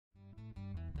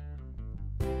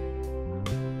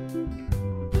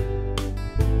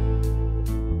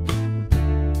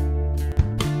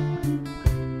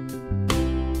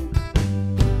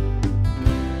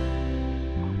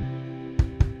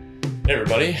Hey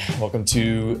everybody, welcome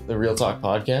to the Real Talk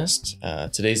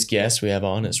podcast. Today's guest we have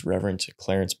on is Reverend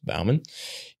Clarence Bouwman.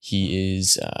 He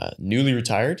is newly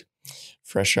retired,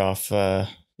 fresh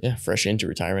into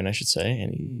retirement, I should say,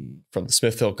 and he from the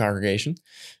Smithville congregation.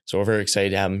 So we're very excited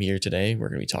to have him here today. We're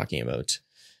going to be talking about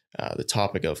the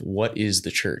topic of what is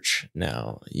the church.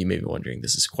 Now, you may be wondering,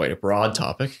 this is quite a broad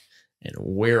topic, and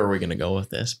where are we going to go with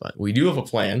this? But we do have a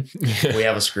plan. We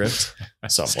have a script.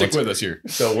 Stick with us here.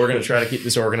 So we're going to try to keep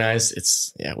this organized.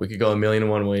 We could go a million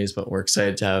and one ways, but we're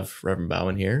excited to have Reverend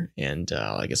Bouwman here. And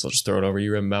I guess I'll just throw it over to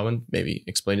you, Reverend Bouwman. Maybe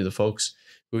explain to the folks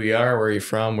who you are, where you're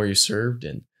from, where you served,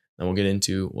 and then we'll get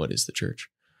into what is the church.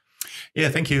 Yeah,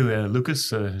 thank you,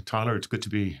 Lucas, Tyler. It's good to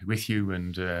be with you,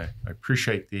 and I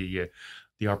appreciate the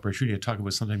opportunity to talk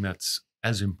about something that's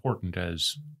as important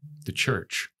as the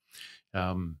church.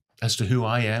 As to who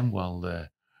I am, well,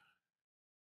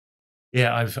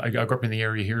 I grew up in the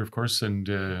area here, of course, and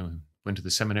went to the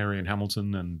seminary in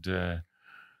Hamilton, and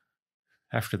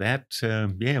after that,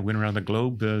 went around the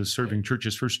globe serving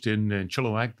churches, first in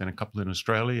Chilliwack, then a couple in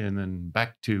Australia, and then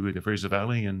back to the Fraser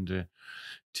Valley and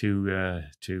to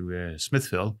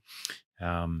Smithville.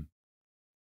 Going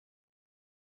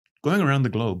around the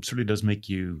globe certainly does make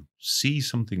you see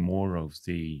something more of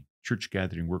the church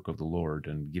gathering work of the Lord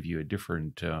and give you a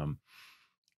different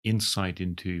insight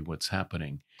into what's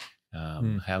happening,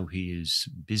 how he is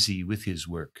busy with his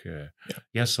work.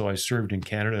 So I served in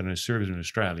Canada and I served in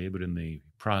Australia, but in the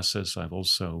process, I've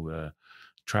also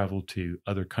traveled to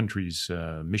other countries,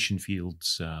 mission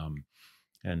fields,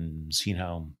 and seen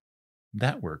how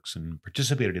that works and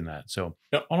participated in that. So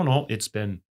all in all, it's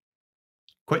been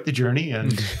quite the journey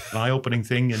and an eye-opening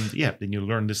thing. And then you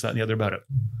learn this, that, and the other about it.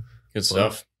 Good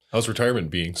stuff. How's retirement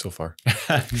being so far?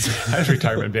 How's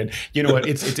retirement been? You know what?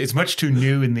 It's much too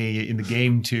new in the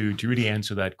game to really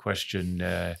answer that question.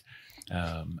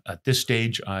 At this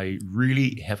stage, I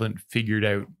really haven't figured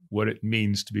out what it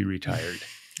means to be retired.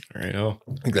 Right. I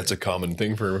think that's a common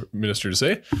thing for a minister to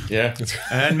say. Yeah.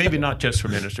 And maybe not just for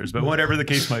ministers, but whatever the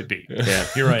case might be. Yeah.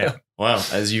 Here I am. Wow.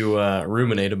 As you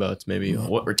ruminate about maybe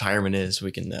what retirement is,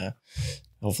 we can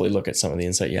hopefully look at some of the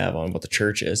insight you have on what the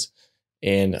church is.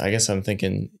 And I guess I'm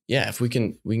thinking, if we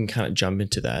can kind of jump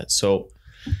into that. So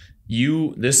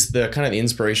the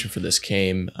inspiration for this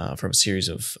came from a series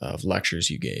of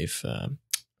lectures you gave,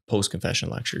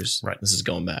 post-confession lectures. Right. This is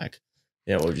going back,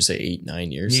 what would you say,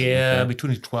 8-9 years? Yeah,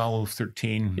 between 12,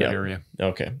 13, that area.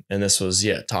 Okay. And this was,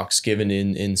 talks given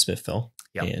in Smithville.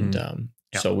 Yep. And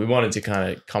so we wanted to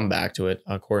kind of come back to it,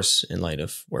 of course, in light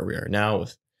of where we are now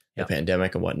with the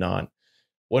pandemic and whatnot.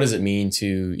 What does it mean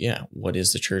what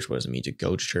is the church? What does it mean to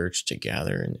go to church, to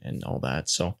gather and all that?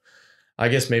 So I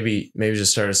guess maybe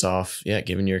just start us off,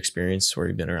 given your experience where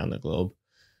you've been around the globe,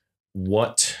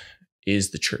 what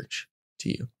is the church to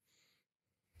you?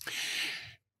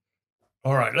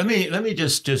 All right, let me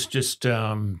just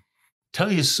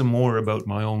tell you some more about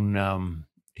my own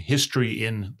history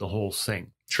in the whole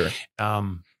thing. Sure.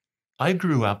 I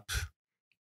grew up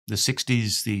the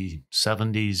 60s, the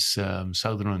 70s,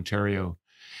 Southern Ontario,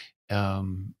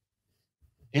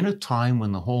 in a time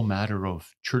when the whole matter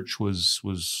of church was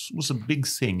a big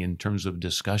thing in terms of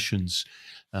discussions,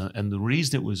 and the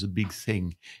reason it was a big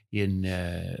thing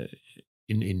in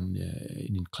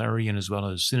Clarion, as well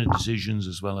as synod decisions,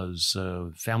 as well as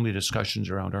family discussions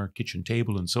around our kitchen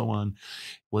table and so on,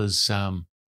 was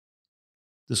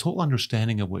this whole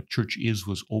understanding of what church is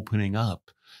was opening up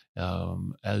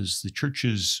as the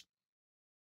churches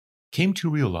came to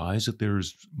realize that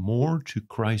there's more to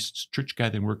Christ's church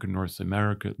gathering work in North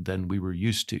America than we were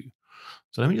used to.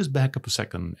 So let me just back up a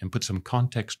second and put some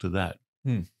context to that.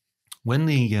 When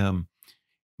the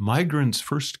migrants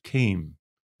first came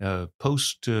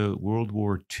post World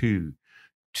War II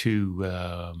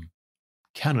to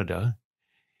Canada,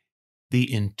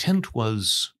 the intent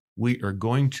was we are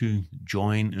going to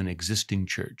join an existing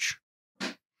church.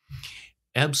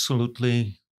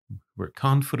 Absolutely. We're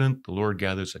confident the Lord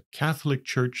gathers a Catholic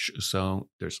church, so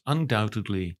there's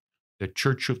undoubtedly a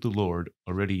Church of the Lord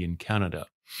already in Canada.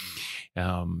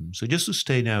 So just to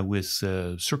stay now with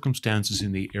circumstances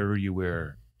in the area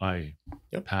where I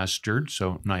pastored,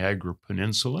 so Niagara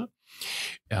Peninsula,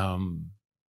 the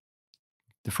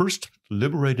first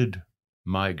liberated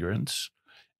migrants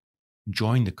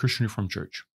joined the Christian Reformed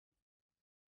Church,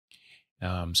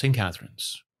 St.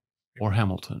 Catherine's or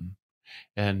Hamilton.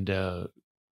 And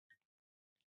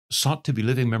sought to be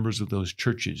living members of those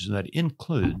churches. And that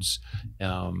includes,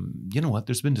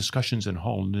 there's been discussions in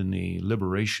Holland in the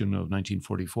liberation of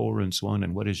 1944 and so on,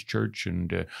 and what is church,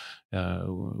 and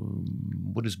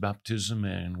what is baptism,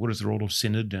 and what is the role of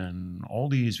synod, and all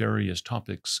these various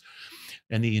topics.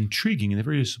 And the intriguing and the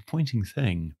very disappointing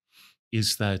thing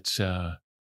is that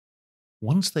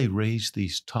once they raised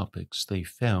these topics, they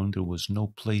found there was no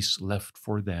place left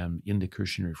for them in the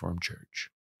Christian Reformed Church.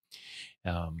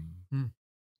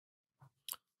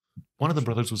 One of the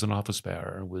brothers was an office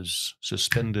bearer, was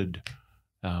suspended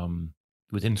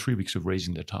within 3 weeks of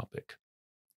raising the topic.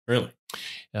 Really?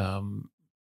 There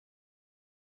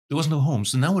was no home,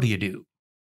 so now what do you do?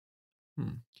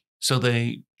 So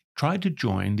they tried to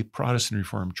join the Protestant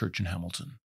Reformed Church in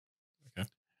Hamilton. Okay.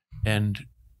 And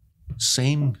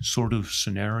same sort of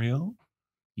scenario.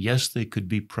 Yes, they could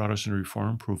be Protestant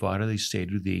Reformed, provided they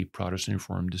stayed with the Protestant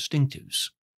Reformed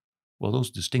distinctives. Well,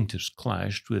 those distinctives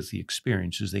clashed with the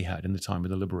experiences they had in the time of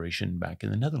the liberation back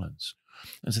in the Netherlands.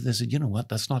 And so they said, you know what,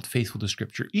 that's not faithful to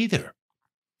Scripture either.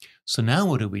 So now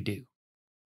what do we do?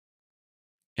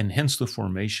 And hence the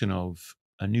formation of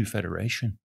a new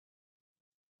federation,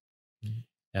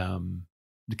 the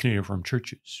Canadian Reformed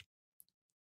Churches.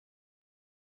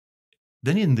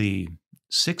 Then in the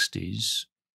 60s,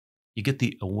 you get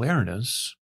the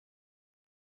awareness.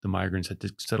 The migrants had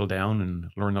to settle down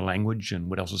and learn the language and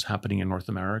what else is happening in North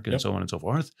America and so on and so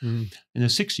forth. In the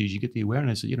 60s, you get the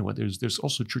awareness that, you know what, there's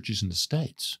also churches in the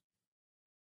States,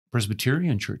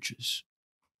 Presbyterian churches.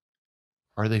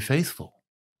 Are they faithful?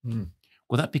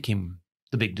 Well, that became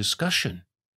the big discussion.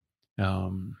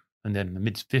 And then in the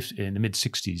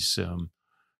mid-60s,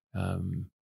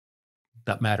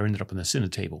 that matter ended up on the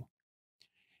synod table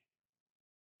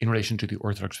in relation to the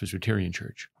Orthodox Presbyterian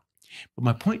Church. But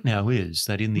my point now is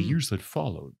that in the years that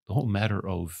followed, the whole matter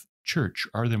of church,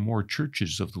 are there more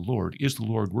churches of the Lord? Is the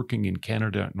Lord working in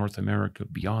Canada, North America,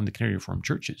 beyond the Canadian Reformed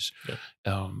churches?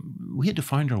 Yeah. We had to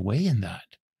find our way in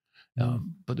that.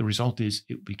 But the result is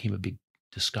it became a big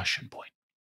discussion point.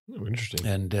 Oh, interesting.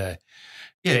 And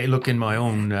look, in my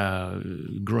own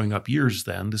growing up years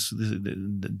then,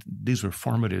 these were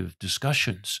formative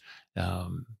discussions.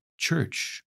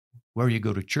 Church, where you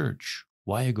go to church,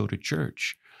 why you go to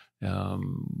church,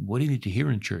 what do you need to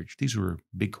hear in church? These were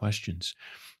big questions.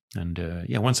 And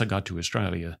once I got to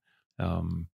Australia,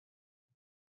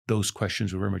 those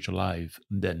questions were very much alive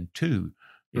then too,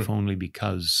 if only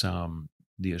because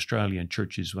the Australian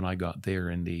churches, when I got there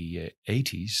in the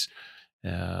 80s,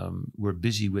 were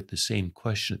busy with the same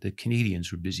question that the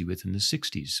Canadians were busy with in the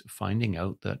 60s, finding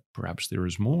out that perhaps there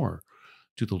is more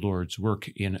to the Lord's work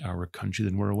in our country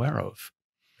than we're aware of.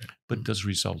 But it does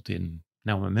result in,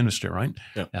 now I'm a minister, right?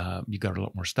 Yeah. You got a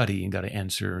lot more study, you got to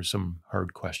answer some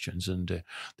hard questions. And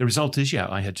the result is,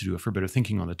 I had to do a fair bit of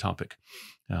thinking on the topic.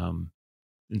 And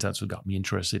that's what got me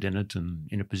interested in it and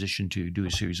in a position to do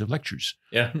a series of lectures.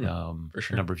 Yeah, for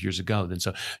sure. A number of years ago. Then,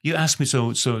 so you asked me,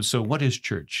 so what is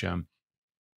church?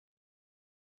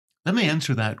 Let me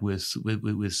answer that with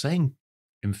saying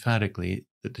emphatically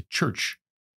that the church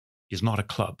is not a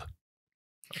club.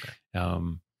 Okay.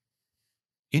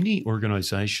 Any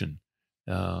organization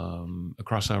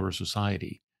across our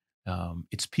society,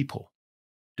 it's people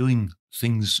doing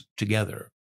things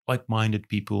together, like-minded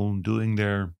people doing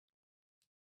their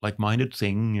like-minded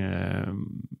thing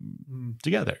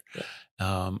together. Yeah.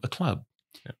 A club,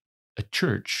 a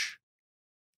church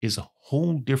is a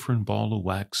whole different ball of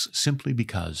wax simply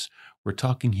because we're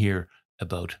talking here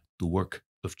about the work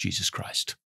of Jesus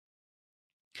Christ.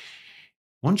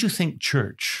 Once you think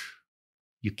church,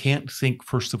 you can't think,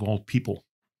 first of all, people.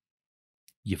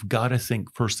 You've got to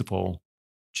think, first of all,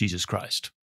 Jesus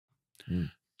Christ.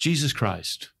 Jesus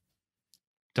Christ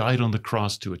died on the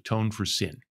cross to atone for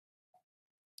sin.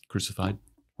 Crucified,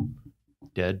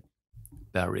 dead,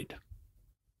 buried,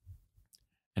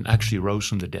 and actually rose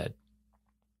from the dead.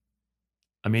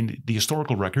 I mean, the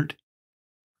historical record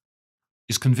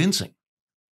is convincing.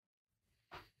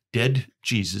 Dead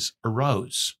Jesus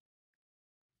arose.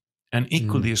 And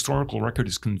equally, the historical record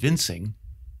is convincing.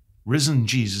 Risen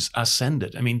Jesus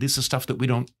ascended. I mean, this is stuff that we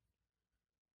don't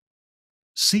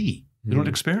see, we don't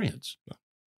experience.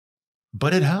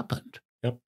 But it happened.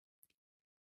 Yep.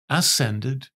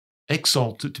 Ascended,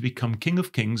 exalted to become King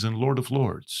of Kings and Lord of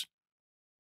Lords.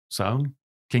 So,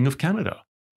 King of Canada.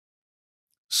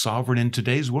 Sovereign in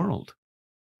today's world.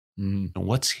 And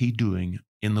what's he doing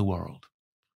in the world?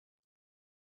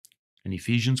 In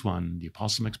Ephesians 1, the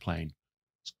apostle makes plain,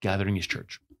 he's gathering his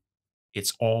church.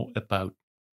 It's all about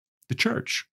the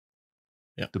church,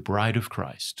 the bride of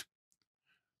Christ.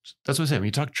 That's what I say. When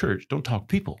you talk church, don't talk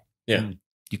people. Yeah.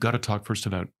 You got to talk first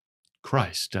about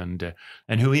Christ and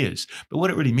who he is. But what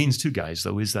it really means too, guys,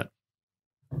 though, is that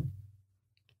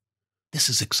this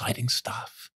is exciting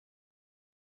stuff.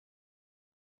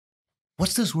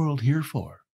 What's this world here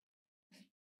for?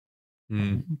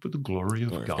 For the glory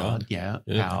of God. Yeah.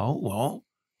 How? Well,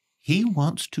 he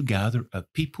wants to gather a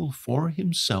people for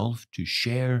himself to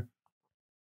share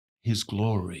his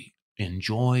glory,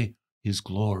 enjoy his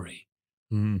glory,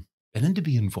 and then to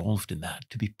be involved in that,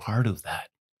 to be part of that.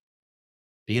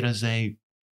 Be it as a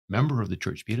member of the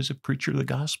church, be it as a preacher of the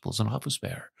gospel, as an office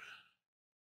bearer.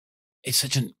 It's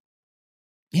such an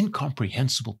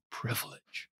incomprehensible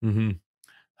privilege.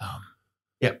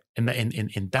 Yeah,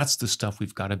 and that's the stuff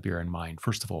we've got to bear in mind,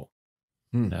 first of all,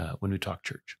 when we talk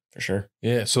church. For sure.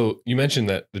 Yeah, so you mentioned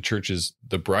that the church is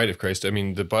the bride of Christ. I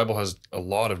mean, the Bible has a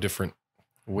lot of different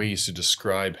ways to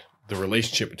describe the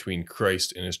relationship between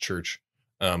Christ and his church.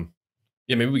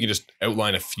 Maybe we can just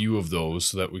outline a few of those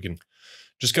so that we can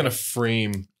just kind of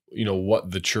frame,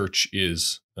 what the church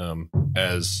is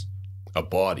as a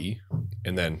body,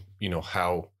 and then,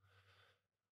 how,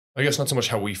 I guess not so much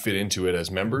how we fit into it as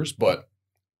members, but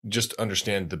just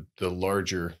understand the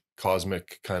larger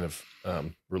cosmic kind of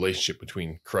relationship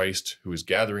between Christ, who is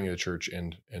gathering the church,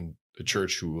 and the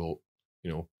church, who will,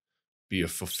 be a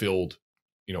fulfilled,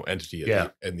 entity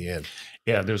in the end.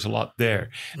 Yeah, there's a lot there.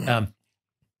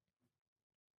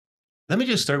 Let me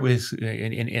just start with,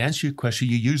 and answer your question.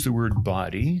 You use the word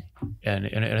body, and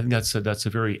I think that's a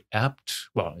very apt,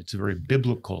 it's a very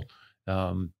biblical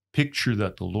picture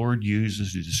that the Lord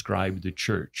uses to describe the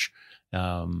church.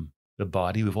 The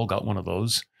body, we've all got one of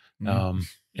those,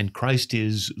 and Christ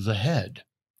is the head.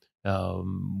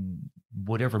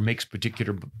 Whatever makes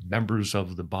particular members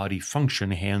of the body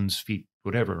function, hands, feet,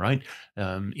 whatever, right?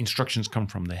 Instructions come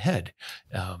from the head.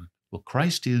 Well,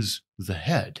 Christ is the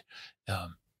head.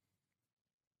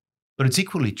 But it's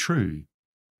equally true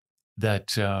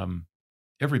that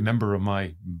every member of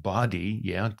my body,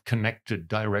 connected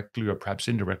directly or perhaps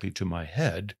indirectly to my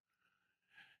head,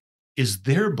 is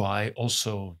thereby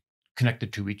also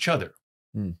connected to each other.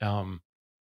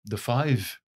 The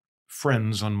 5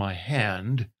 friends on my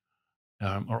hand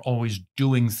are always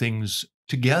doing things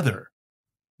together.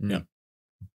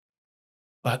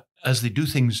 But as they do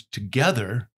things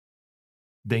together,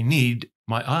 they need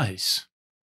my eyes.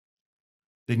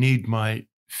 They need my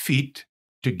feet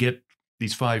to get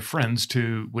these 5 friends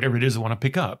to whatever it is they want to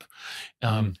pick up.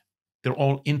 They're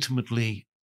all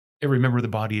every member of the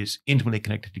body is intimately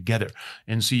connected together.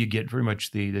 And so you get very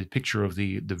much the picture of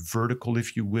the vertical,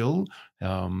 if you will,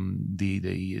 the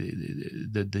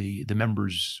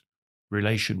members'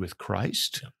 relation with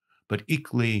Christ, but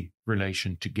equally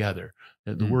relation together.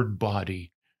 The word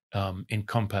body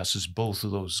encompasses both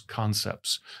of those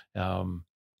concepts.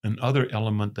 Another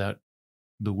element that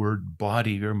the word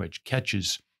body very much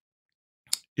catches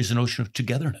is the notion of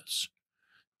togetherness.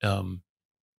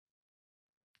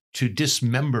 To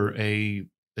dismember a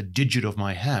digit of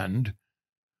my hand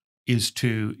is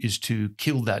to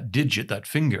kill that digit, that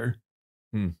finger,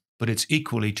 but it's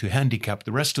equally to handicap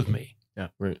the rest of me. Yeah,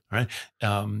 right. Right.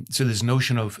 So this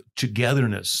notion of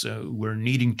togetherness, we're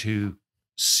needing to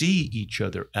see each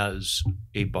other as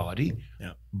a body,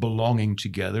 belonging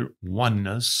together,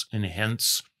 oneness, and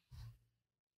hence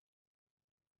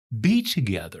be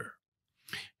together.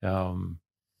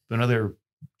 Another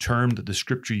term that the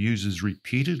scripture uses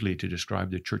repeatedly to describe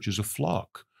the church is a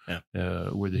flock,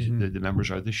 where the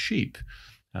members are the sheep.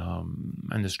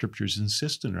 And the scriptures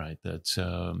insist on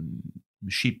that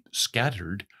sheep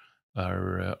scattered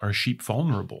are sheep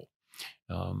vulnerable.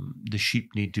 The sheep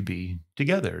need to be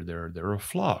together. They're a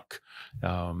flock.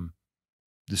 The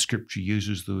scripture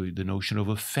uses the notion of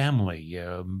a family,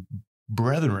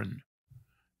 brethren.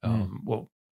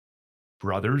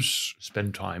 Brothers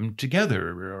spend time together,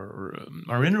 or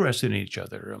are interested in each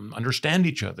other, understand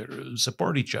each other,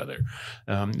 support each other.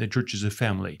 The church is a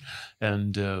family,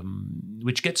 and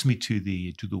which gets me to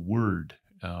the word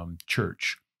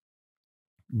church.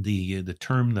 The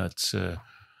term that's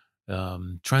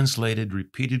translated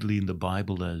repeatedly in the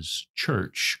Bible as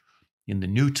church, in the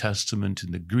New Testament, in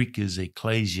the Greek is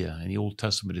ecclesia, and the Old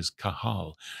Testament is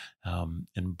kahal.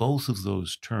 And both of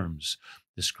those terms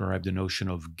describe the notion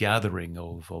of gathering,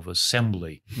 of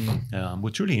assembly.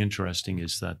 What's really interesting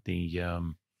is that the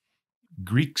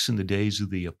Greeks in the days of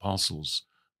the apostles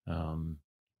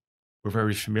were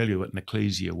very familiar with what an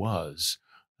ecclesia was.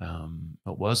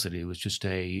 What was it? It was just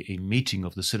a meeting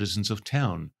of the citizens of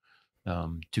town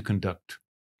to conduct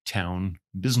town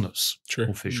business,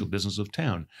 official business of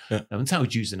town. And that's how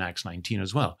it's used in Acts 19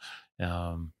 as well.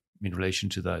 in relation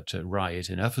to that riot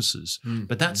in Ephesus. Mm.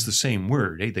 But that's the same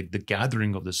word, the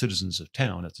gathering of the citizens of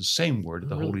town. That's the same word that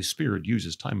the Holy Spirit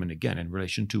uses time and again in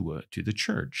relation to the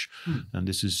church. And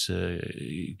this is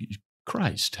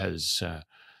Christ has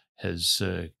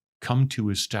come to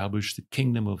establish the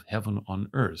kingdom of heaven on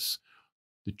earth.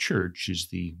 The church is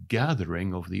the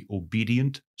gathering of the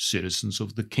obedient citizens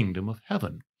of the kingdom of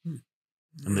heaven.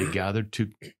 And they gather to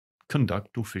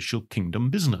conduct official kingdom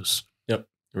business. Yep.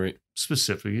 Right.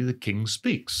 Specifically, the king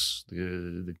speaks.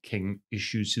 The king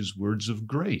issues his words of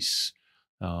grace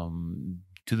to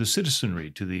the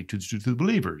citizenry, to the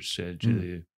believers,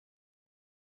 to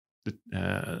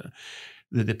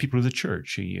the people of the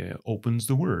church. He opens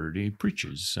the word. He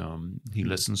preaches. He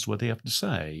listens to what they have to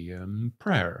say.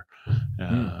 Prayer,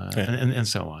 and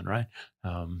so on. Right.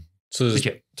 So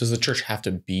does the church have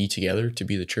to be together to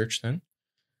be the church then?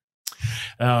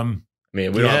 I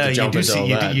mean, we don't have to jump into all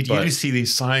that. You do see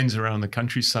these signs around the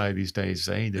countryside these days,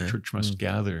 eh? The church must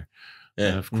gather.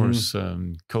 Yeah. Of course,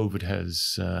 COVID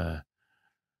has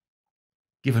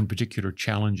given particular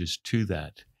challenges to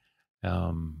that.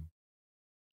 But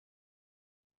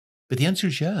the answer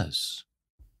is yes.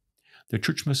 The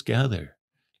church must gather.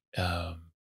 The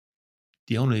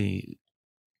only,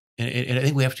 and I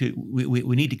think we have to,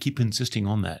 we need to keep insisting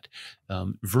on that.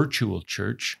 Virtual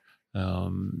church,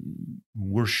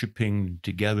 worshiping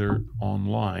together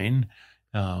online,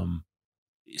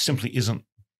 simply isn't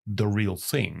the real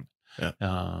thing.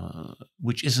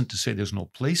 Which isn't to say there's no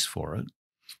place for it,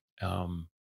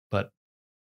 but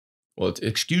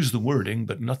excuse the wording,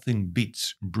 but nothing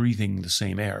beats breathing the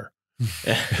same air.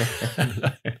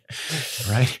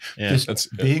 Right? Yeah,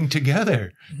 just being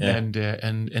together and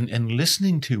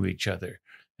listening to each other.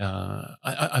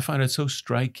 I find it so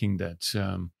striking that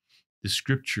the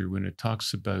scripture, when it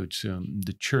talks about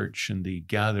the church and the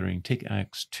gathering, take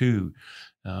Acts 2,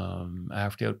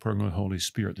 after the outpouring of the Holy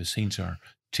Spirit, the saints are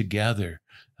together.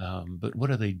 But what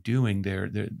are they doing? They're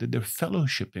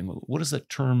fellowshipping. What does that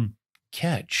term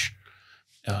catch?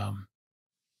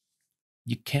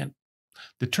 You can't.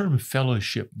 The term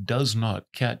fellowship does not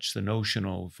catch the notion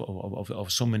of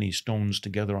so many stones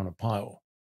together on a pile.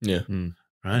 Yeah.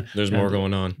 Right. There's more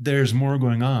going on. There's more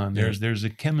going on. Yeah. There's a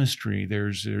chemistry.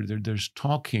 There's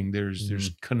talking.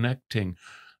 There's connecting,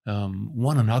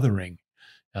 one anothering.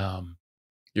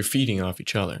 You're feeding off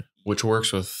each other, which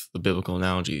works with the biblical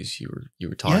analogies you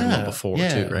were talking about before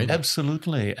too, right?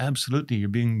 Absolutely. You're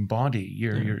being body.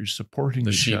 You're supporting the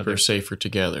each sheep other. are safer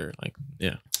together. Like,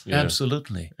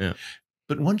 Absolutely. Yeah.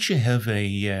 But once you have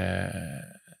a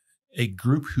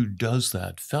group who does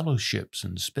that, fellowships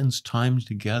and spends time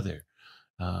together,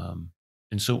 and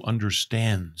so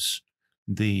understands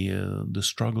the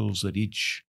struggles that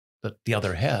the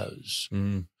other has,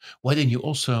 why then you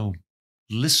also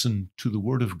listen to the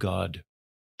Word of God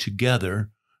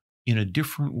together in a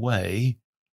different way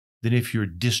than if you're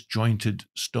disjointed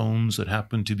stones that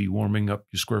happen to be warming up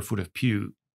your square foot of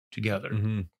pew together.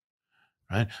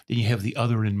 Right? Then you have the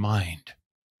other in mind.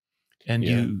 And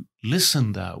you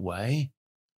listen that way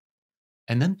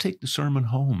and then take the sermon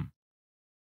home.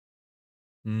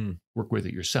 Work with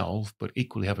it yourself, but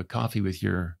equally have a coffee with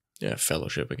your...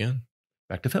 fellowship again.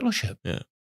 Back to fellowship. Yeah,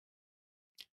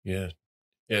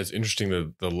 it's interesting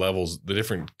the levels, the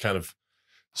different kind of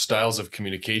styles of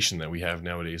communication that we have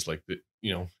nowadays. Like,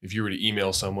 if you were to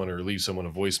email someone or leave someone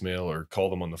a voicemail or call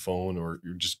them on the phone or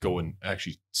you just go and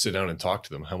actually sit down and talk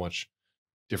to them, how much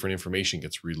different information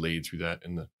gets relayed through that,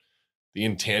 and the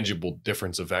intangible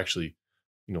difference of actually,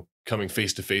 coming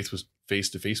face to face with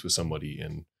somebody.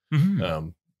 And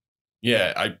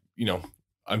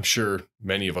I'm sure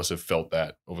many of us have felt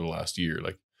that over the last year,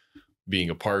 like being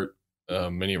apart,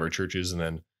 many of our churches, and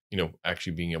then,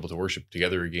 actually being able to worship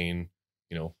together again,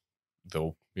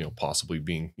 though, possibly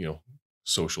being,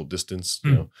 social distance,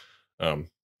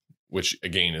 which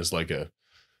again is like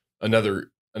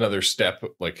another step.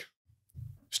 Like,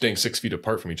 staying 6 feet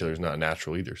apart from each other is not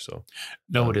natural either. So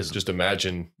no, it isn't. Just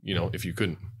imagine, if you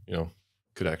couldn't,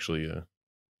 could actually,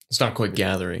 it's not quite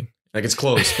gathering. Like, it's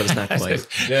close, but it's not quite.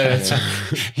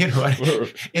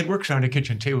 It works around a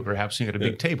kitchen table, perhaps. You got a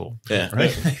big table,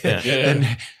 right?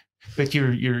 But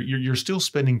you're still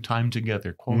spending time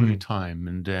together, quality time,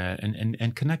 and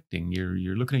connecting.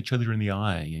 You're looking at each other in the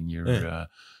eye, and you're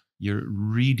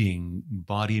reading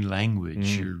body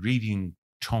language. You're reading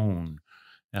tone.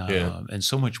 And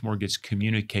so much more gets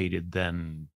communicated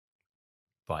than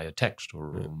via text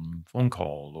or phone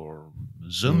call or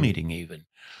Zoom meeting even.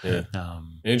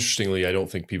 Interestingly, I don't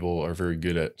think people are very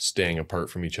good at staying apart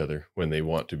from each other when they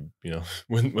want to,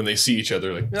 when they see each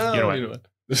other, like,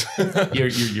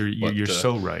 You're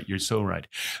so right. You're so right.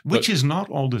 Which is not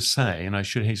all to say, and I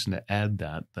should hasten to add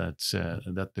that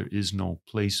there is no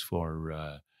place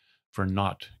for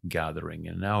not gathering.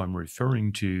 And now I'm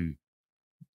referring to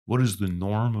what is the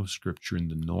norm of Scripture,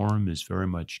 and the norm is very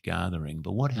much gathering.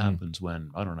 But what happens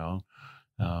when, I don't know,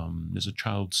 there's a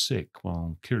child sick?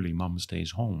 Well, clearly mom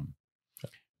stays home,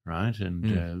 right?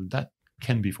 And that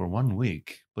can be for 1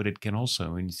 week, but it can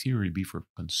also, in theory, be for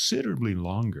considerably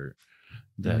longer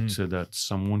that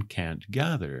someone can't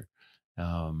gather.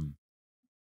 And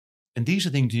these are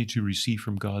things you need to receive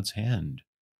from God's hand,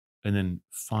 and then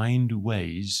find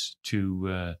ways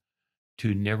to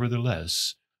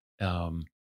nevertheless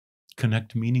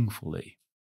connect meaningfully.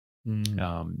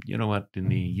 You know what? In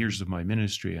the years of my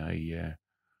ministry,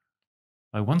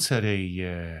 I once had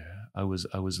I was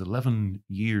 11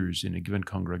 years in a given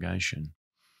congregation,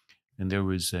 and there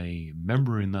was a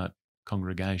member in that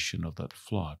congregation of that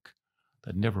flock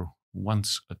that never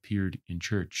once appeared in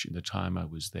church in the time I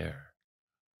was there.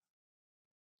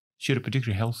 She had a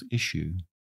particular health issue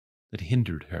that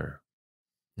hindered her,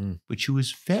 but she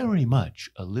was very much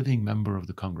a living member of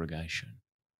the congregation.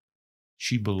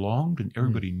 She belonged, and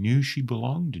everybody knew she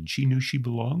belonged, and she knew she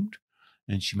belonged,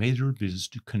 and she made it her business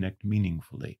to connect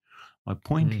meaningfully. My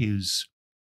point is,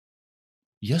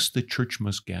 yes, the church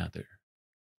must gather,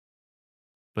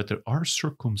 but there are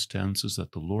circumstances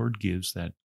that the Lord gives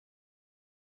that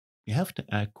you have to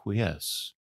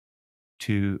acquiesce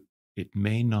to. It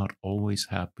may not always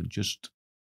happen just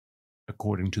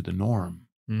according to the norm,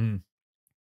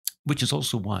 which is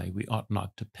also why we ought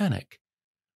not to panic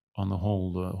on the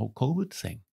whole COVID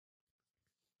thing.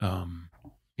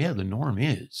 Yeah, the norm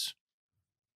is,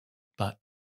 but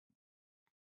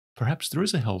perhaps there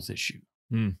is a health issue.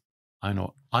 I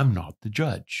know I'm not the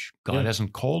judge. God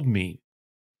hasn't called me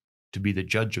to be the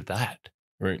judge of that.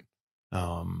 Right.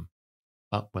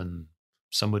 But when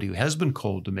somebody who has been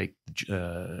called to make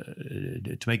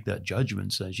that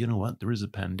judgment says, you know what, there is a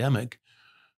pandemic.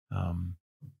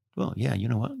 Well, yeah, you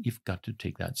know what, you've got to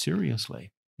take that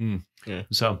seriously.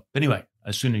 So anyway,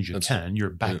 as soon as you're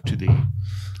back to the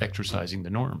exercising the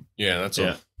norm. Yeah, that's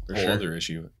a whole other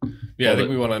issue. Yeah, I think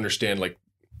we want to understand, like,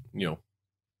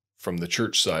 from the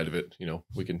church side of it,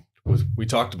 we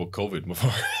talked about COVID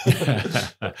before.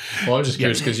 Well, I'm just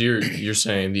curious because you're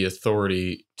saying the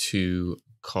authority to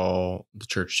call the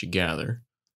church to gather,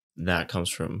 that comes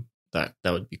from that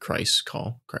would be Christ's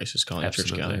call. Christ is calling the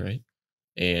church to gather, right?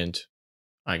 And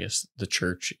I guess the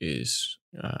church is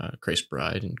Christ's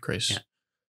bride and Christ's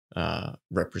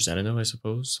representative, I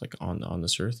suppose, like on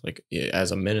this earth. Like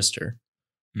as a minister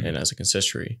and as a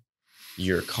consistory,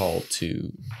 you're called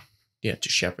to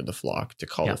shepherd the flock, to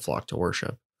call the flock to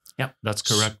worship. Yeah, that's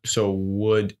correct. So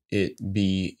would it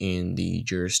be in the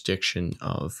jurisdiction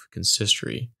of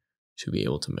consistory to be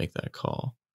able to make that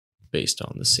call based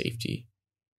on the safety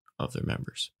of their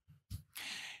members?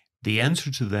 The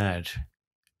answer to that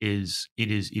is it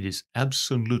is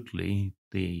absolutely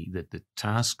the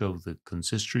task of the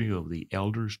consistory, of the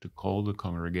elders, to call the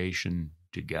congregation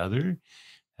together.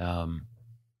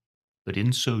 But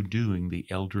in so doing, the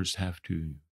elders have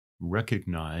to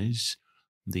recognize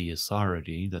the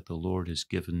authority that the Lord has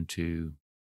given to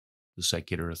the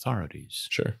secular authorities.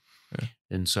 Sure. Yeah.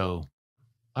 And so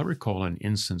I recall an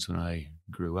instance when I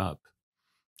grew up.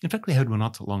 In fact, we had one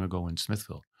not so long ago in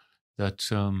Smithville that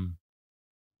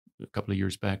a couple of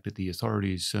years back that the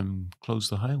authorities closed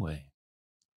the highway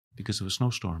because of a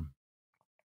snowstorm.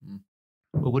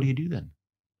 Well, what do you do then?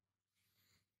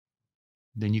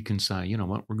 Then you can say, you know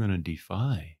what, we're going to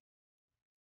defy.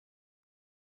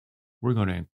 We're going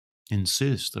to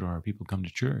insist that our people come to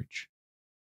church.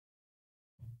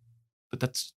 But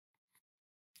that's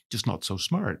just not so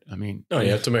smart. I mean, no,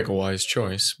 you have to make a wise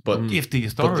choice. But if the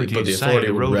authorities say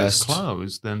the road is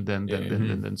closed,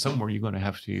 then somewhere you're going to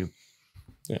have to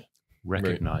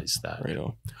recognize that. Right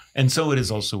on. And so it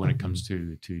is also when it comes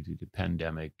to the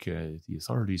pandemic. The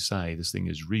authorities say this thing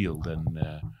is real. Then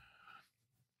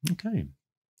okay,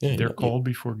 they're called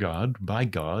before God, by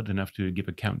God, and have to give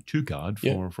account to God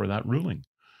for that ruling.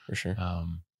 For sure.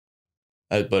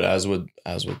 But as with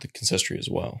the consistory as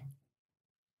well.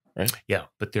 Right? Yeah,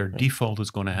 but their default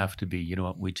is going to have to be, you know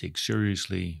what, we take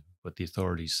seriously what the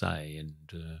authorities say. And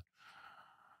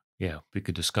we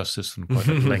could discuss this in quite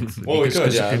at length. Well, we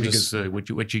could, because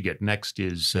what you get next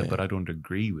is, but I don't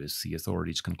agree with the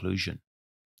authorities' conclusion.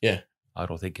 Yeah. I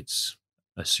don't think it's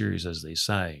as serious as they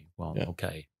say. Well,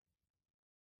 okay.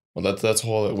 Well, that's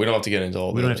whole. We don't have to get into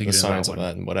all the science of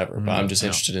that and whatever. But I'm just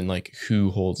interested in like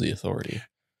who holds the authority.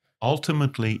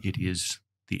 Ultimately, it is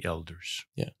the elders.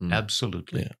 Yeah.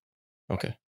 Absolutely. Yeah.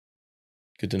 Okay.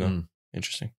 Good to know.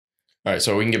 Interesting. All right,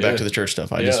 so we can get back to the church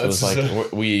stuff. I just was like,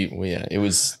 it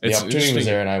was the opportunity was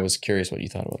there, and I was curious what you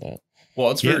thought about that.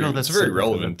 Well, it's that's a very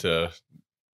relevant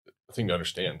thing to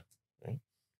understand. Right?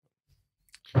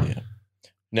 Yeah.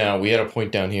 Now we had a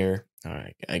point down here. All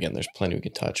right, again, there's plenty we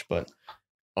could touch, but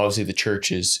obviously the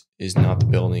church is not the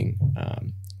building,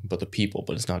 but the people.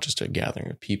 But it's not just a gathering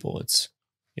of people. It's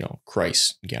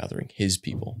Christ gathering His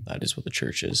people. That is what the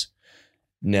church is.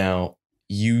 Now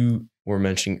you were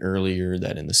mentioning earlier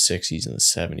that in the 60s and the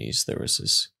 70s there was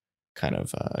this kind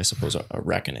of I suppose a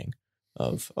reckoning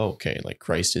of like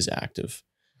Christ is active,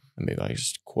 and maybe I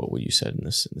just quote what you said in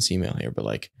this email here, but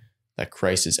like that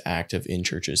Christ is active in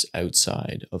churches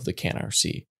outside of the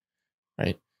CanRC,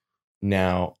 right?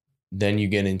 Now then you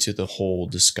get into the whole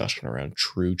discussion around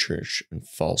true church and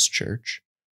false church,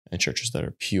 and churches that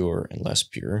are pure and less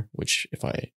pure, which, if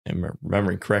I am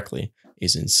remembering correctly,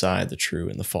 is inside the true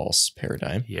and the false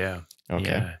paradigm. Yeah.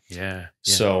 Okay. Yeah.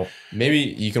 So maybe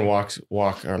you can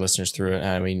walk our listeners through it.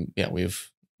 I mean, the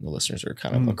listeners are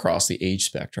kind of across the age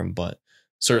spectrum, but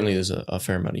certainly there's a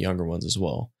fair amount of younger ones as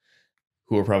well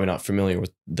who are probably not familiar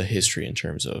with the history in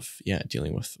terms of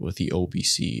dealing with the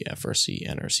OBC, FRC,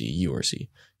 NRC, URC.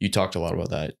 You talked a lot about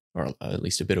that, or at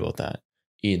least a bit about that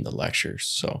in the lectures.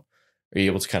 So are you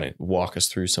able to kind of walk us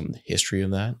through some of the history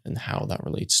of that and how that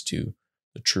relates to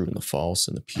the true and the false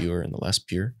and the pure and the less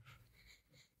pure?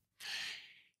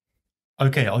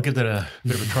 Okay, I'll give that a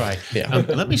bit of a try.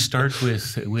 Let me start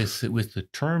with the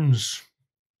terms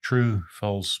true,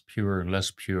 false, pure,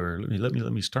 less pure. Let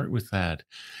me start with that.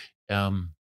 I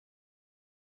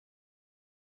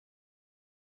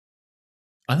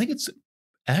think it's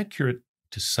accurate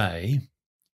to say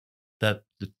that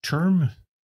the term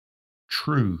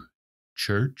true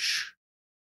church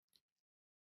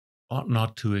ought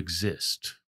not to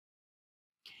exist.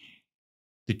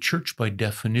 The church, by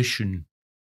definition,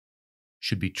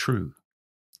 should be true.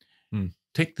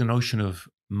 Take the notion of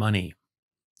money.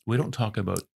 We don't talk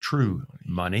about true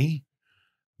money.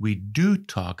 We do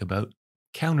talk about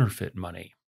counterfeit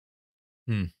money.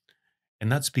 And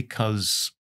that's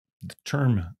because the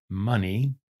term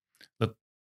money,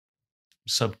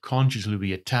 subconsciously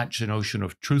we attach the notion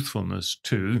of truthfulness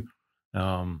to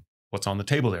what's on the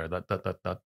table there, that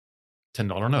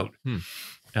 $10 note.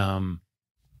 And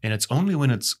it's only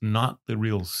when it's not the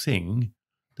real thing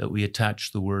that we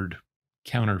attach the word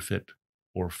counterfeit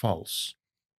or false.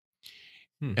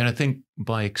 And I think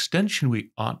by extension,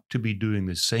 we ought to be doing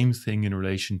the same thing in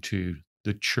relation to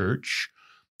the church.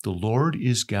 The Lord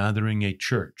is gathering a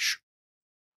church.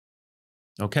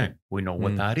 Okay, we know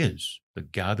what that is, the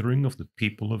gathering of the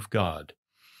people of God.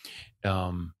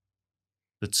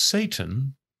 That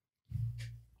Satan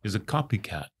is a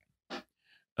copycat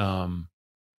and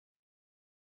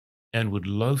would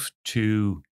love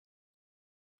to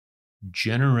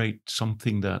generate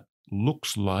something that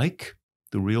looks like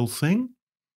the real thing.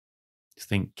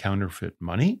 Think counterfeit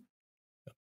money,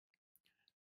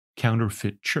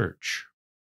 counterfeit church.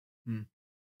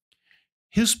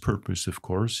 His purpose, of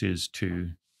course, is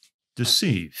to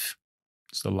deceive.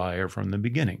 It's the liar from the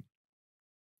beginning.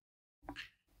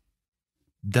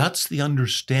 That's the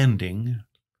understanding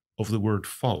of the word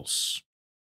false.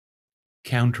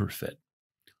 Counterfeit.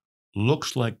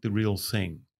 Looks like the real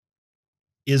thing.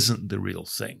 Isn't the real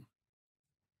thing.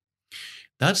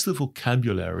 That's the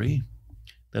vocabulary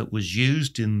that was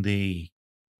used in the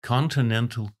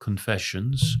Continental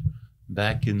Confessions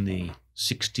back in the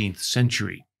 16th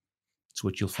century. It's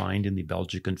what you'll find in the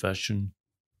Belgic Confession,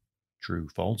 true,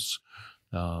 false,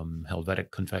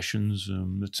 Helvetic Confessions,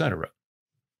 etc.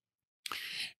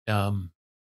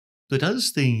 But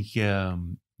as the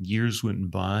years went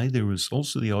by, there was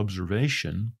also the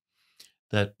observation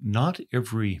that not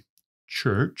every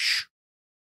church,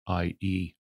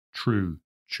 i.e. true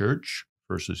church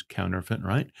versus counterfeit,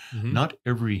 right? Not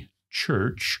every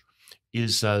church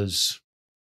is as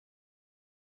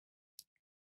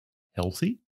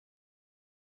healthy,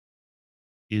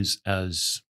 is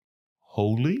as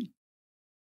holy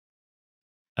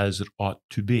as it ought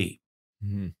to be.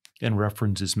 And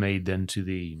reference is made then to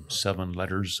the 7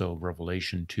 letters of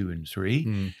Revelation 2 and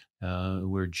 3,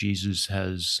 where Jesus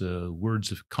has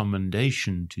words of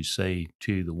commendation to say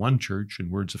to the one church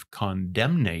and words of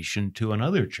condemnation to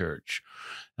another church.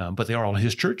 But they are all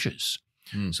his churches.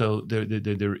 So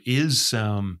there is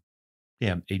a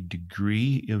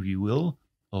degree, if you will,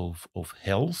 of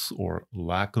health or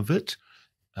lack of it.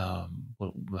 Well,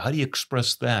 how do you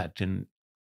express that? And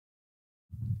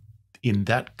in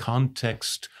that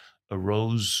context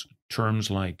arose terms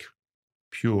like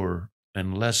pure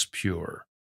and less pure.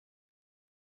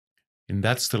 And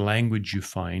that's the language you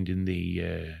find in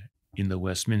the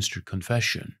Westminster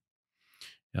Confession.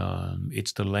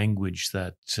 It's the language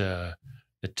that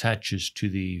attaches to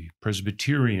the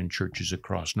Presbyterian churches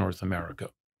across North America.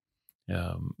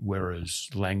 Whereas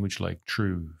language like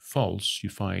true, false, you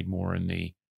find more in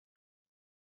the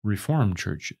Reformed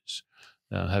churches,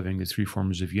 having the three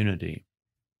forms of unity.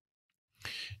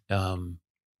 But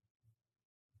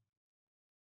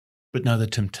now the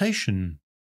temptation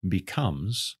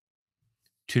becomes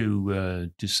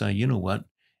to say, you know what,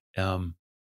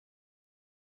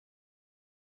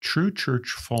 true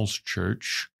church, false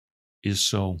church is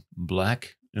so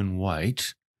black and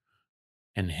white,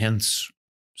 and hence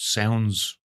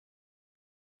sounds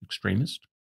extremist,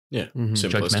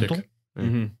 Simplistic.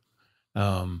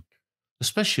 judgmental,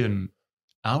 especially in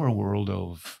our world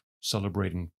of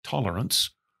celebrating tolerance.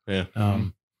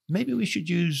 Maybe we should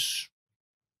use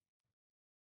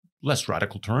less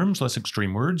radical terms, less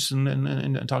extreme words,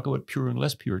 and talk about pure and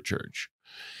less pure church.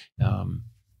 And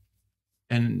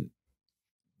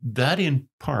that in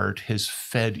part has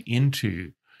fed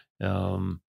into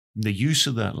the use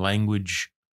of that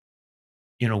language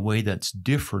in a way that's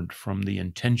different from the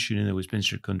intention in the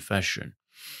Westminster Confession.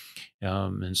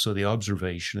 And so the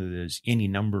observation that there's any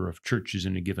number of churches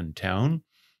in a given town,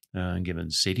 a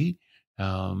given city,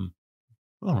 all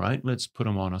right, let's put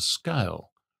them on a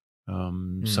scale.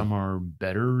 Some are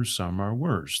better, some are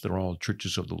worse. They're all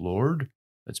churches of the Lord.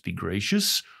 Let's be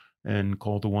gracious and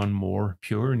call the one more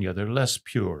pure and the other less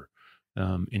pure,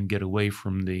 and get away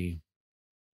from the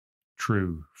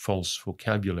true, false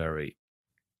vocabulary.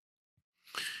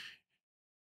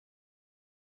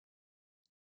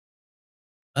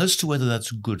 As to whether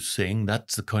that's a good thing,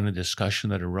 that's the kind of discussion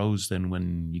that arose then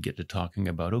when you get to talking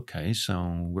about, okay,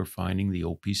 so we're finding the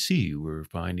OPC, we're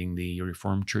finding the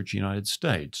Reformed Church of the United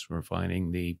States, we're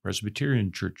finding the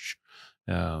Presbyterian Church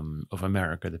of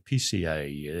America, the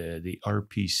PCA, the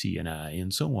RPCNI,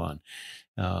 and so on.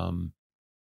 And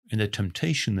the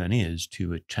temptation then is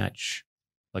to attach,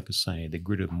 like I say, the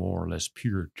grid of more or less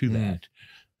pure to that.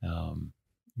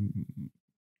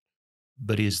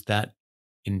 But is that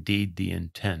indeed the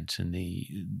intent? And the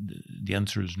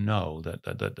answer is no,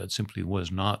 that simply was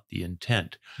not the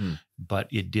intent. But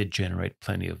it did generate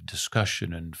plenty of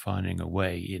discussion and finding a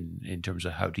way in terms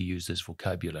of how to use this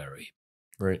vocabulary.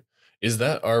 Right. Is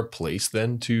that our place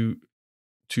then to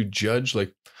judge?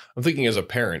 Like, I'm thinking as a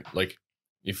parent, like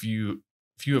if you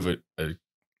have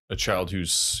a child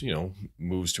who's, you know,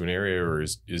 moves to an area or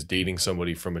is dating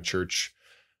somebody from a church,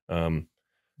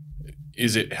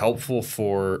 is it helpful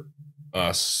for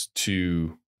us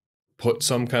to put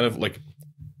some kind of, like,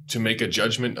 to make a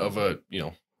judgment of a, you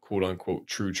know, quote unquote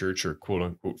true church or quote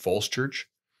unquote false church,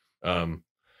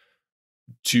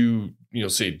 to, you know,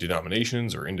 say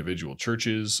denominations or individual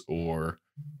churches, or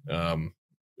I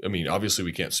mean, obviously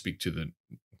we can't speak to the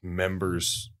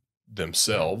members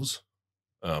themselves,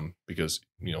 because,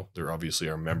 you know, there obviously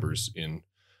are members in,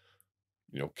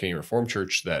 you know, Canadian Reformed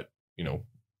Church that, you know,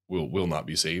 will not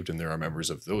be saved, and there are members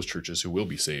of those churches who will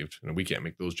be saved, and we can't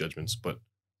make those judgments. But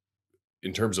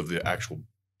in terms of the actual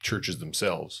churches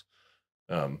themselves,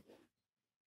 how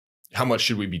much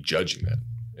should we be judging that,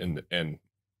 and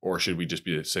or should we just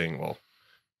be saying, well,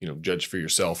 you know, judge for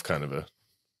yourself, kind of a?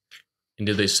 And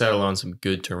did they settle on some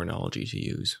good terminology to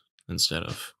use instead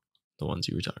of the ones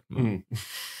you were talking about?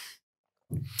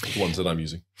 The ones that I'm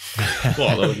using.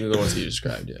 Well, the ones that you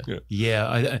described,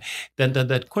 Yeah.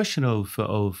 That question of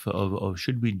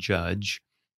should we judge?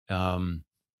 We're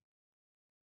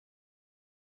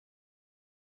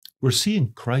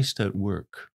seeing Christ at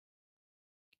work,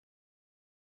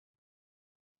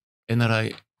 and that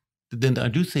I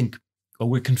do think,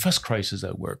 we confess Christ is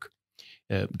at work,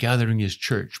 gathering His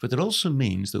church, but that also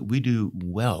means that we do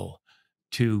well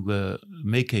to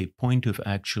make a point of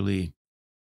actually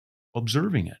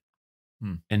observing it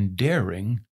and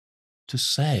daring to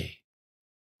say,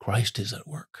 Christ is at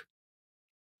work.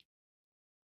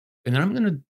 And I'm going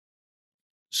to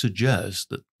suggest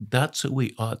that that's what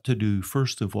we ought to do,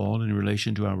 first of all, in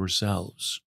relation to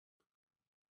ourselves,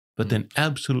 but then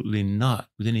absolutely not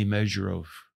with any measure of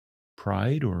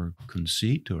pride or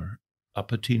conceit or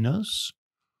uppityness,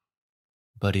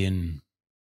 but in,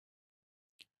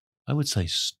 I would say,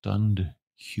 stunned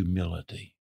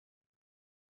humility.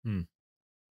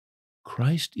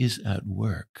 Christ is at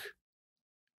work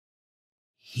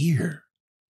here.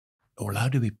 We're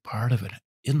allowed to be part of it.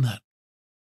 Isn't that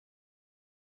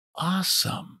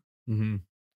awesome?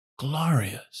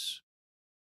 Glorious.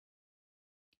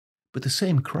 But the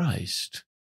same Christ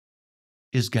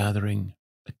is gathering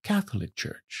a Catholic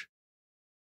church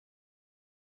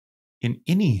in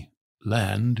any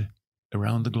land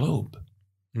around the globe.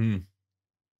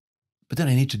 But then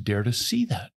I need to dare to see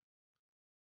that.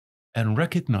 and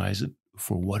recognize it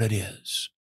for what it is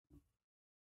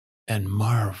and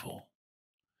marvel.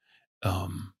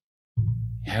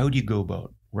 How do you go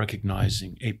about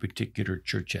recognizing a particular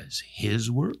church as his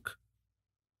work?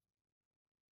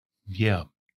 Yeah,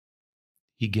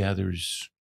 he gathers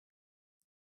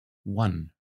one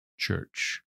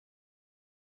church,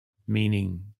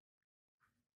 meaning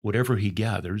whatever he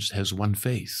gathers has one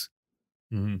faith.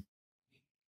 Mm-hmm.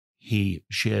 He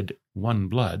shed one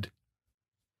blood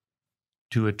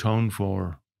to atone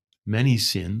for many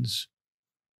sins.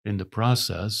 In the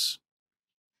process,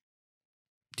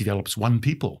 develops one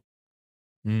people,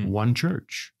 one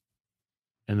church.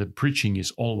 And the preaching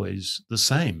is always the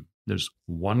same. There's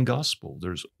one gospel.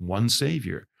 There's one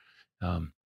Savior.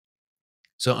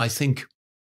 So I think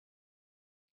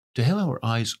to have our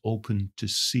eyes open to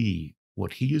see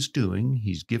what he is doing,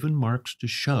 he's given marks to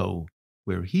show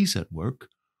where he's at work.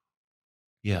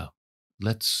 Yeah,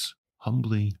 let's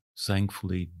humbly,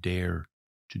 thankfully dare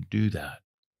to do that.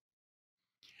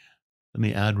 Let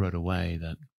me add right away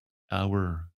that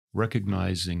our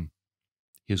recognizing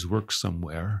his work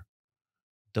somewhere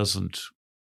doesn't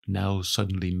now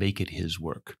suddenly make it his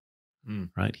work,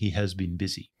 right? He has been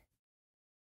busy.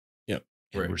 Yep.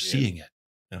 And we're seeing it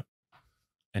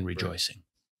and rejoicing.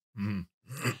 Right.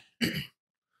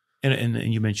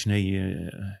 And you mentioned, hey,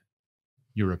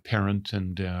 you're a parent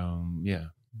and,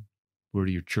 where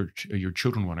do your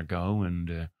children want to go?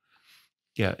 And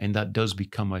and that does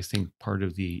become, I think, part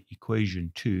of the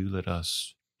equation too. Let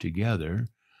us together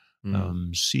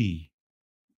see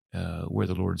where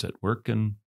the Lord's at work,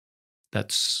 and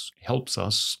that's helps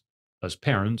us as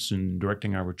parents in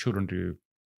directing our children to,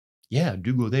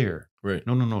 do go there. Right.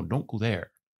 No, don't go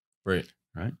there. Right.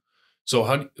 Right.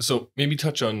 So maybe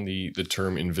touch on the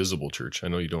term invisible church. I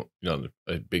know you're not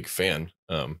a big fan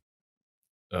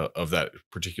of that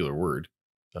particular word.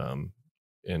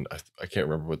 And I can't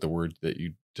remember what the word that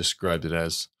you described it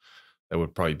as that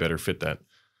would probably better fit that.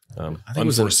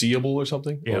 Unforeseeable or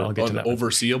something? Yeah, or I'll get to that.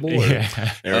 Overseeable?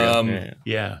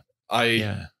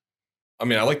 I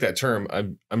mean, I like that term.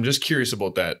 I'm just curious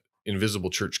about that invisible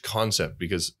church concept,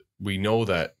 because we know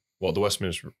that, well, the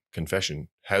Westminster Confession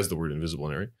has the word invisible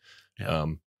in it.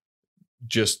 Right?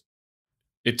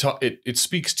 It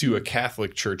speaks to a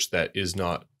Catholic church that is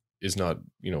not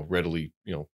readily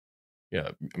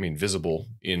visible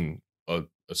in a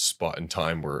spot in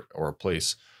time or a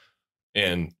place.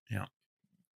 And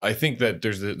I think that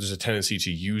there's a tendency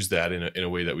to use that in a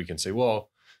way that we can say, well,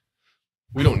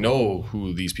 we don't know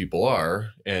who these people are,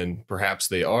 and perhaps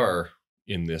they are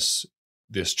in this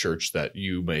church that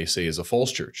you may say is a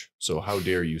false church. So how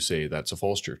dare you say that's a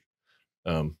false church?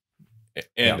 How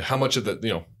much of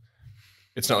the,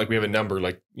 it's not like we have a number,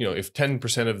 like, if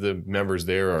 10% of the members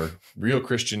there are real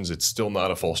Christians, it's still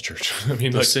not a false church. I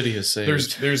mean, the city is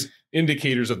saved. There's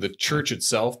indicators of the church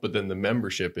itself, but then the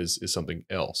membership is something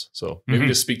else. So maybe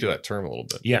just speak to that term a little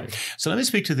bit. Yeah. So let me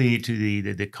speak to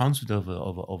the concept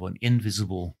of an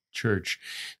invisible church.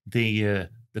 The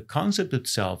concept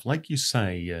itself, like you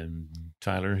say,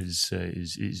 Tyler,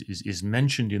 is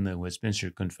mentioned in the Westminster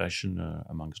Confession,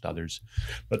 amongst others,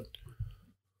 but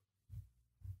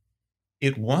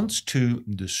it wants to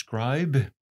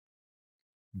describe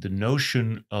the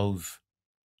notion of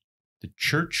the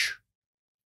church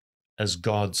as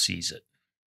God sees it.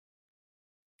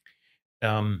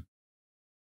 The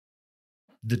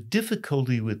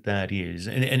difficulty with that is,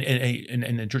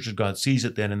 and the church as God sees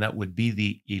it then, and that would be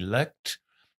the elect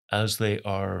as they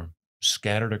are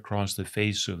scattered across the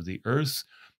face of the earth,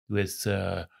 with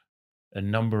a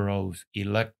number of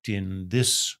elect in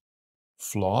this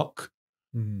flock,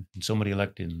 and somebody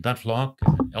elect in that flock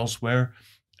and elsewhere.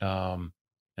 And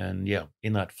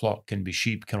in that flock can be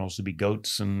sheep, can also be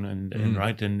goats, and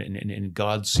right, and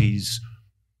God sees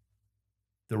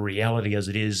the reality as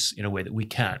it is in a way that we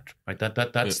can't. Right,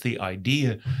 that's the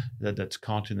idea that's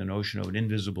caught in the notion of an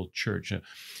invisible church.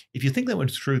 If you think that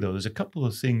went through, though, there's a couple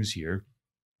of things here,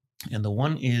 and the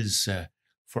one is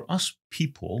for us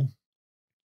people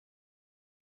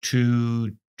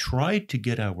to try to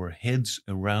get our heads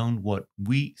around what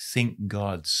we think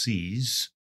God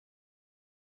sees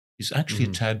is actually a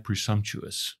tad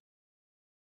presumptuous.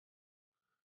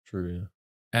 True, yeah.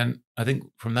 And I think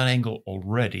from that angle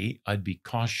already, I'd be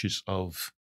cautious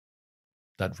of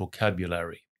that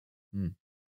vocabulary.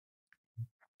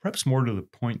 Perhaps more to the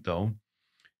point, though,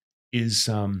 is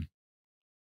the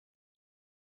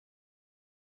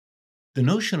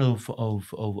notion of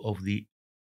the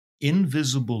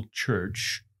invisible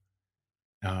church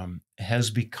has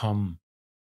become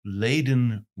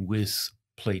laden with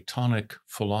Platonic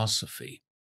philosophy.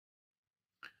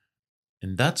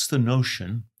 And that's the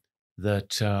notion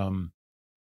that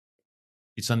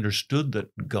it's understood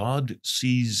that God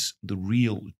sees the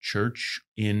real church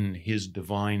in his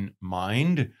divine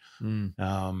mind.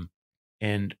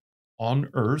 And on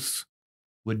earth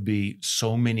would be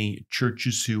so many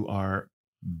churches who are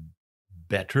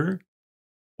better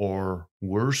or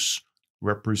worse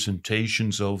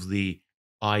representations of the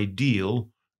ideal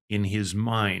in his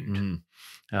mind.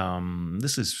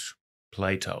 This is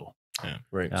Plato. Yeah,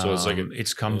 right. So it's like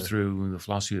it's come through the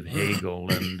philosophy of Hegel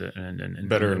and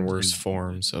better and worse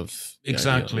forms of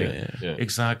exactly, yeah.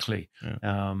 exactly.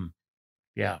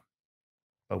 Yeah.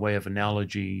 By way of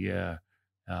analogy,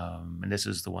 and this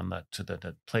is the one that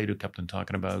Plato kept on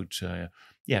talking about.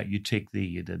 You take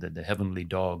the heavenly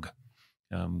dog.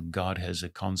 God has a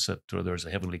concept, or there's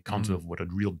a heavenly concept of what a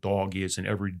real dog is, and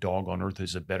every dog on earth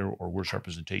is a better or worse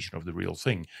representation of the real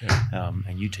thing.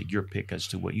 And you take your pick as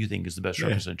to what you think is the best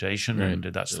representation, and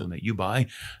that's the one that you buy.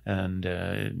 And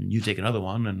you take another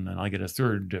one, and I get a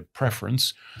third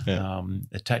preference.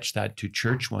 Attach that to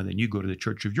church. Well, then you go to the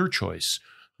church of your choice,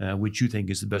 which you think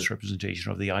is the best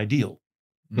representation of the ideal.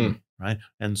 Right?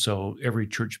 And so every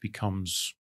church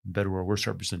becomes better or worse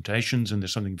representations, and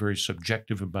there's something very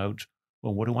subjective about,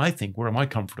 well, what do I think? Where am I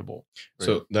comfortable?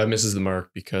 So that misses the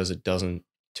mark because it doesn't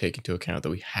take into account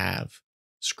that we have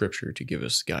scripture to give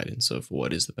us guidance of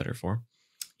what is the better form.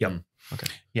 Yeah. Okay.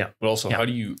 Yeah. But also, how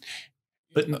do you...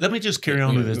 But let me just carry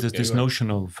on with this notion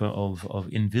of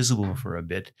invisible for a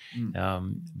bit,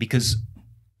 because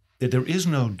there is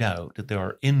no doubt that there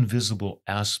are invisible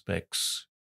aspects,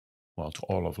 well, to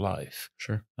all of life.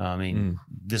 Sure. I mean,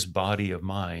 this body of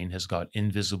mine has got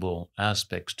invisible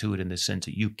aspects to it in the sense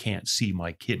that you can't see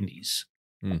my kidneys.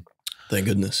 Thank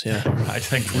goodness. Yeah. Right.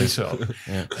 Thankfully so.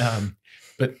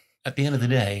 But at the end of the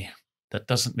day, that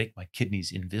doesn't make my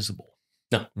kidneys invisible.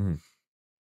 No.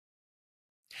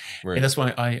 Right. And that's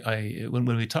why I when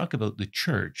we talk about the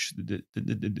church,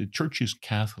 the church is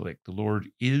Catholic. The Lord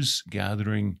is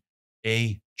gathering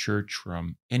a church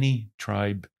from any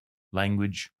tribe,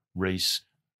 language, race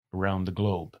around the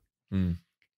globe.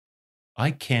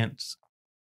 I can't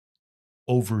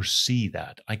oversee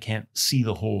that. I can't see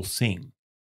the whole thing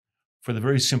for the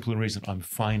very simple reason I'm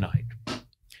finite.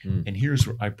 And here's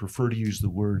where I prefer to use the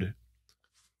word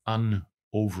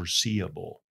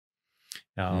unoverseeable.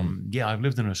 I've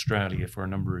lived in Australia for a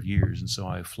number of years, and so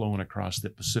I've flown across the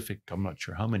Pacific, I'm not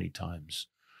sure how many times.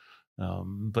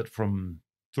 But from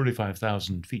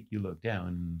 35,000 feet, you look down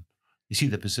and you see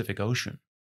the Pacific Ocean.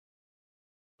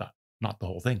 But not the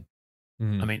whole thing.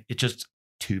 I mean, it's just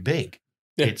too big.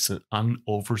 It's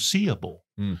unoverseeable.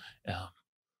 The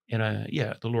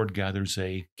Lord gathers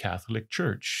a Catholic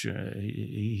church.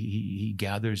 He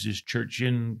gathers his church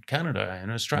in Canada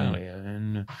and Australia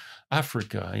and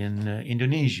Africa and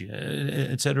Indonesia,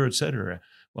 et cetera, et cetera.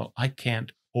 Well, I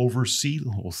can't oversee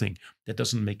the whole thing. That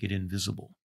doesn't make it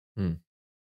invisible.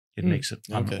 It makes it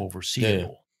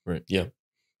unoverseeable. Right. Yeah.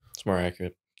 It's more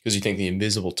accurate because you think the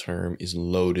invisible term is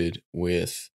loaded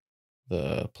with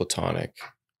the Platonic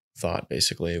thought,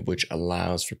 basically, which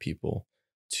allows for people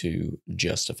to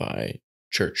justify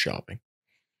church shopping.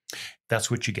 That's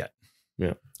what you get.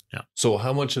 Yeah. So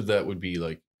how much of that would be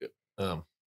like, I'm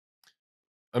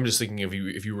just thinking if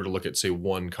you were to look at, say,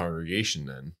 one congregation,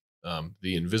 then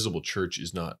the invisible church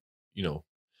is not,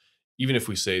 even if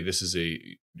we say this is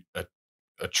a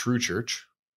true church,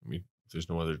 I mean, there's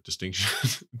no other distinction.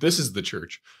 This is the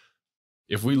church.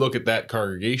 If we look at that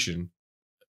congregation,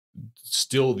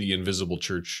 still the invisible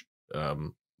church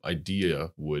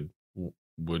idea would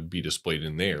be displayed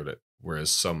in there, that whereas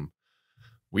some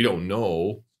we don't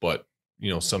know, but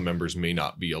some members may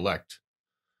not be elect.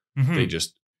 They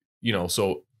just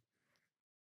so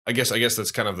I guess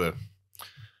that's kind of like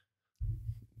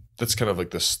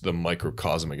the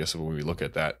microcosm, I guess, of when we look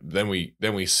at that. Then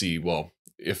we see, well,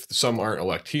 if some aren't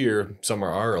elect here, some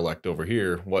are elect over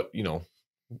here, what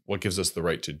gives us the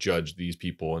right to judge these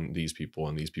people and these people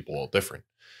and these people all different?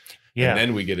 And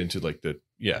then we get into like the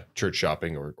church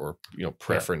shopping or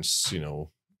preference, in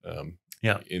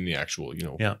the actual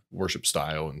worship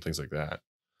style and things like that.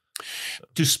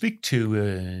 To speak to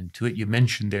it, you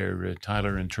mentioned there,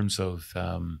 Tyler, in terms of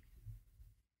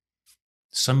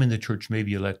some in the church may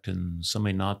be elect and some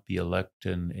may not be elect,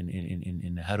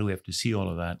 and how do we have to see all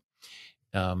of that?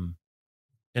 An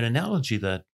analogy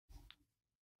that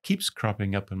keeps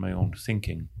cropping up in my own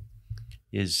thinking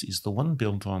is the one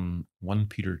built on 1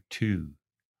 Peter 2,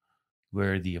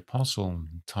 where the apostle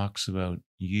talks about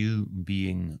you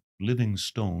being living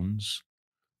stones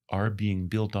are being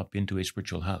built up into a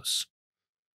spiritual house.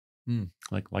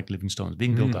 Like living stones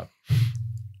being built up.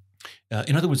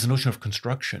 In other words, the notion of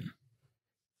construction.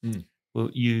 Well,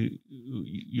 you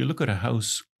look at a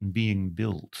house being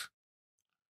built.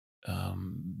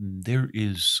 There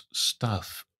is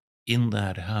stuff in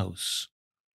that house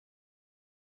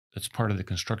that's part of the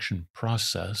construction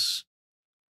process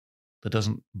that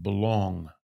doesn't belong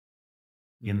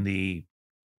in the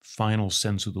final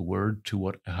sense of the word to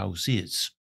what a house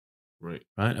is. Right.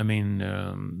 Right. I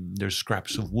mean, there's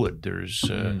scraps of wood. There's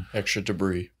Extra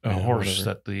debris. a horse whatever.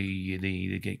 that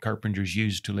the carpenters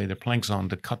use to lay their planks on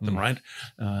to cut them, right?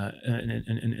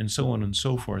 And so on and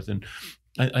so forth. And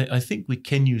I think we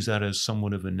can use that as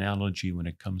somewhat of an analogy when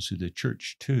it comes to the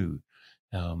church too.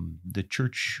 The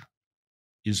church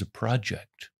is a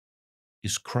project,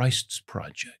 is Christ's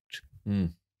project.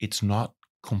 It's not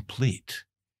complete.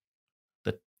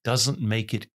 That doesn't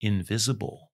make it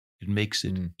invisible. It makes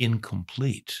it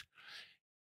incomplete.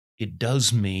 It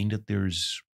does mean that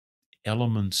there's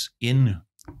elements in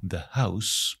the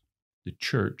house, the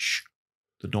church,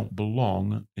 that don't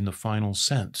belong in the final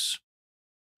sense.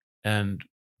 And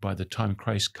by the time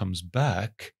Christ comes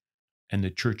back and the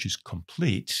church is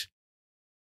complete,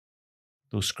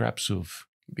 those scraps of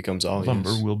Becomes all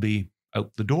lumber will be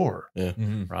out the door, Yeah.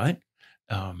 right?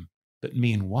 But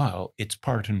meanwhile, it's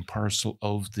part and parcel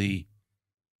of the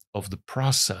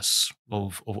process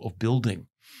of building.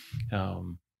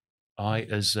 I,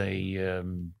 as a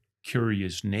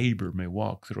curious neighbor, may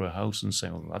walk through a house and say,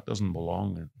 well, that doesn't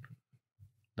belong, and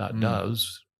that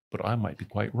does, but I might be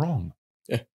quite wrong.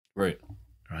 Yeah. Right.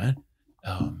 Right?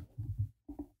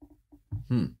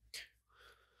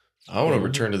 I want to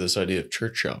return to this idea of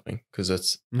church shopping because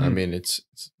that's, I mean, it's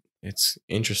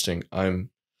interesting.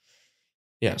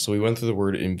 So we went through the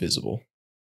word invisible,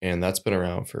 and that's been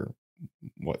around for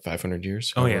what, 500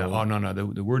 years? Oh, yeah. Oh, no.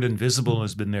 The word invisible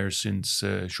has been there since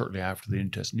shortly after the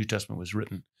New Testament was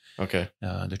written. Okay.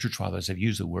 The church fathers have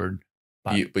used the word.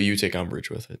 But you take umbrage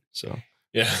with it. So,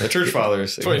 Yeah. the church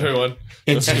fathers. 2021.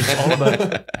 It's all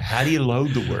about how do you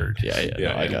load the word? Yeah.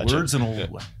 Yeah, I got you. Word's an old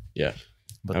one. Yeah.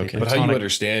 But Okay. But how you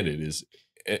understand it is,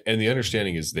 and the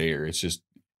understanding is there. It's just,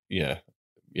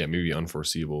 maybe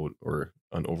unforeseeable or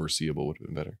unoverseeable would have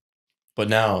been better. But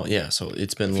now, so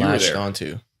it's been If you were latched there.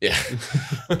 onto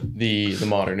the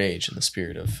modern age and the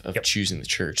spirit of choosing the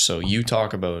church. So you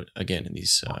talk about, again, in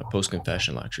these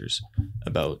post-confession lectures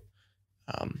about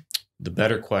the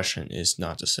better question is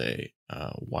not to say,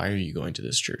 why are you going to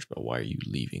this church, but why are you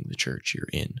leaving the church you're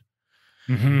in?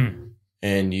 Mm-hmm.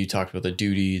 And you talked about the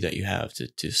duty that you have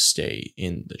to stay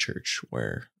in the church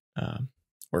where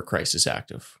Christ is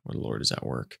active, where the Lord is at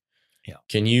work. Yeah.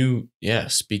 Can you,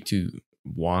 speak to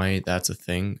why that's a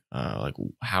thing? Like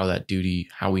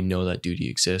how we know that duty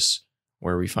exists,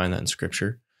 where we find that in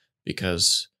Scripture,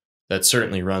 because that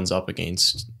certainly runs up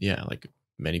against, like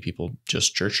many people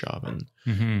just church shop, and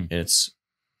it's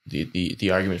the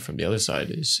argument from the other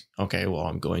side is, okay, well,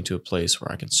 I'm going to a place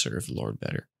where I can serve the Lord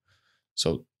better.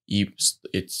 So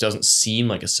it doesn't seem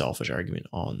like a selfish argument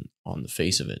on the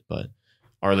face of it, but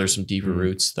are there some deeper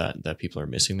roots that people are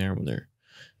missing there when they're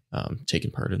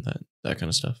taking part in that kind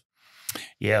of stuff?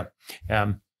 Yeah.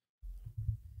 I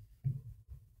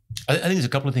think there's a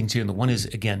couple of things here. And the one is,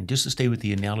 again, just to stay with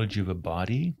the analogy of a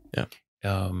body. Yeah.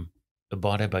 A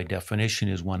body by definition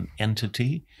is one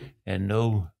entity, and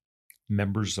no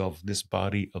members of this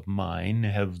body of mine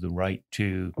have the right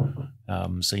to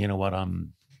say, you know what,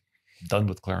 I'm done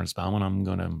with Clarence Bouwman. I'm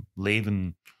going to leave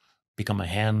and become a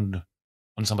hand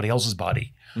on somebody else's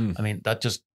body. I mean, that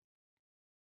just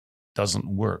doesn't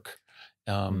work.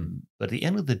 But at the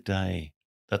end of the day,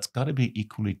 that's got to be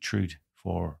equally true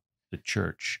for the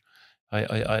church.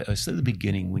 I said at the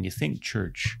beginning, when you think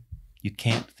church, you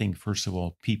can't think, first of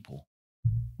all, people,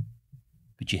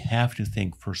 but you have to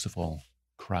think, first of all,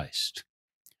 Christ.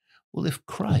 Well, if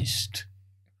Christ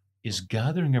is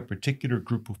gathering a particular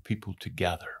group of people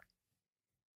together,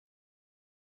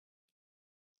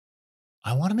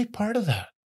 I want to be part of that.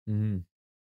 The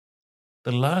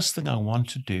last thing I want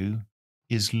to do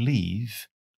is leave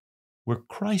where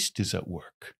Christ is at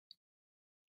work.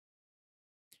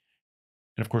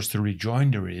 And of course, the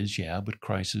rejoinder is, but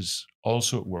Christ is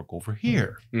also at work over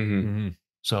here.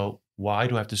 So why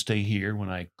do I have to stay here when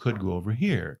I could go over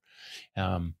here?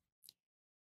 And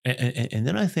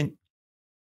then I think,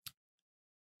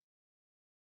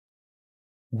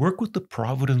 work with the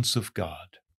providence of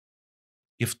God.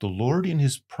 If the Lord in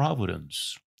his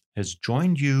providence has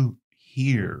joined you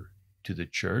here to the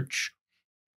church,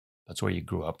 that's where you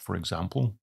grew up, for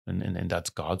example, and that's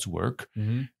God's work,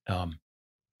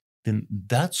 then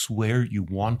that's where you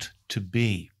want to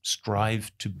be.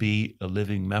 Strive to be a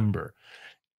living member.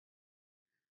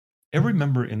 Every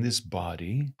member in this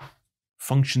body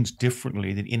functions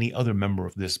differently than any other member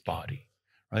of this body,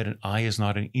 right? An eye is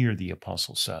not an ear, the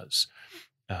apostle says.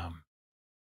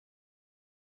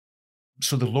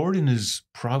 So the Lord in his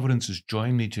providence has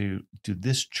joined me to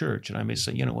this church. And I may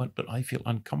say, you know what, but I feel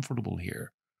uncomfortable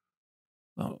here.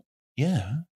 Well,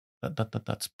 yeah,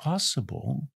 that's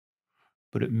possible.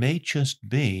 But it may just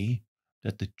be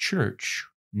that the church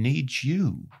needs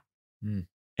you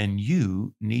and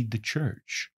you need the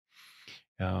church.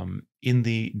 In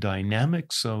the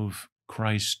dynamics of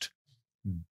Christ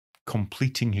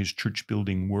completing his church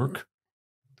building work,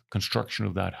 construction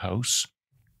of that house,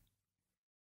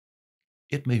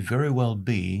 it may very well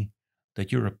be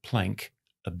that you're a plank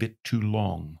a bit too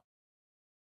long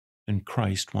and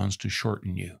Christ wants to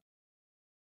shorten you.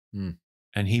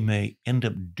 And he may end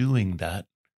up doing that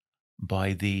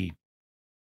by the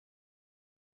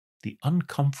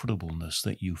uncomfortableness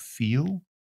that you feel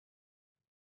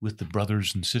with the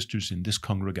brothers and sisters in this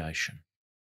congregation.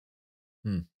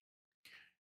 And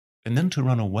then to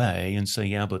run away and say,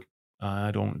 yeah, but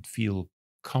I don't feel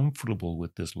comfortable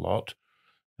with this lot.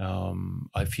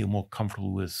 I feel more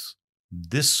comfortable with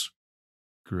this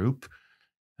group.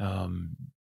 You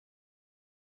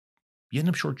end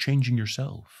up shortchanging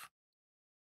yourself.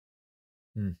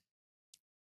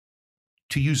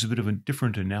 To use a bit of a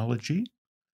different analogy,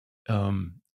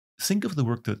 think of the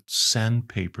work that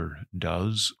sandpaper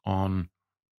does on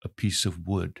a piece of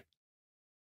wood.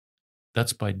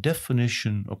 That's by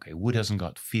definition, okay, wood hasn't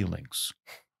got feelings,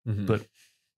 but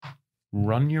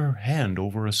run your hand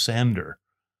over a sander.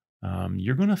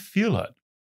 You're going to feel it,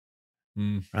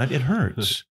 right? It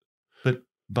hurts. But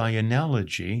by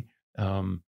analogy,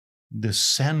 the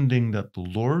sanding that the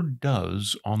Lord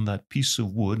does on that piece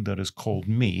of wood that is called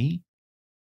me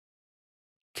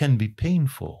can be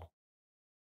painful.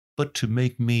 But to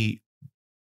make me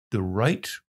the right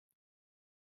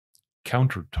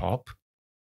countertop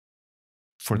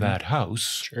for that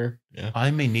house,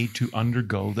 I may need to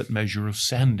undergo that measure of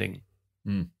sanding.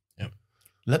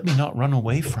 Let me not run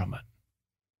away from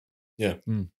it.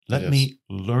 Let me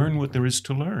learn what there is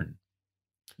to learn.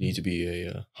 You need to be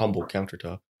a humble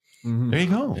countertop. There you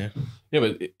go.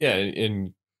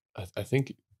 And I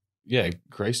think,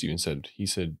 Christ even said, he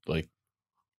said, like,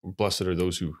 blessed are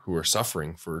those who are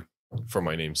suffering for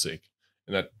my name's sake.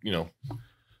 And that,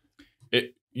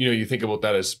 you think about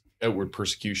that as outward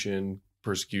persecution,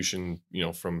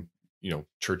 from,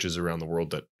 churches around the world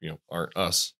that, aren't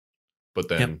us, but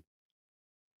then,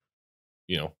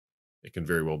 it can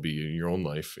very well be in your own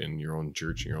life, in your own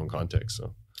church, in your own context.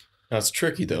 So now it's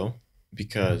tricky though,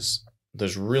 because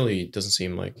there's really, it doesn't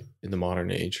seem like in the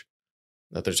modern age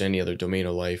that there's any other domain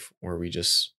of life where we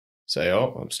just say,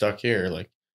 oh, I'm stuck here. Like,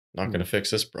 not going to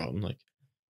fix this problem. Like,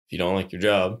 if you don't like your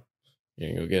job, you're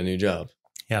going to go get a new job.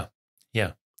 Yeah.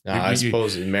 Now, I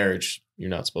suppose in marriage, you're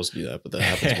not supposed to do that, but that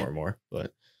happens more and more.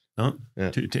 But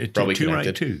probably too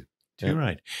right, too. Too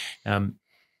right.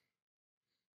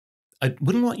 I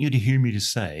wouldn't want you to hear me to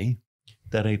say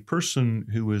that a person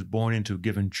who was born into a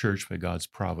given church by God's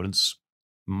providence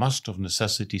must of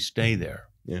necessity stay there.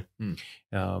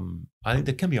 I think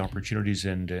there can be opportunities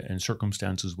and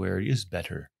circumstances where it is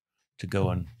better to go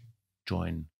and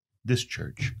join this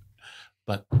church.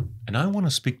 And I want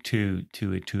to speak to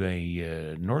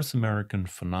a North American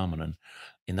phenomenon,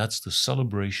 and that's the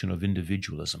celebration of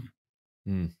individualism.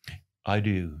 I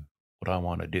do what I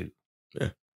want to do.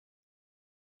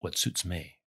 What suits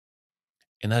me.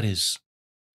 And that is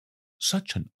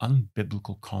such an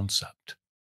unbiblical concept.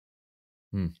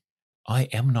 I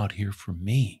am not here for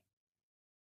me.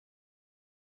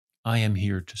 I am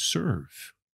here to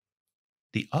serve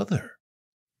the other.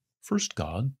 First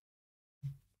God,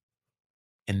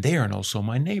 and they are also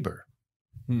my neighbor.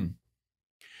 And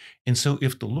so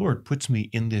if the Lord puts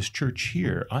me in this church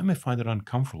here, I may find it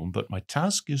uncomfortable, but my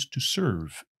task is to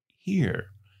serve here.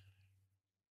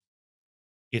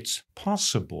 It's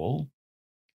possible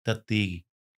that the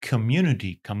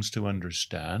community comes to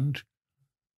understand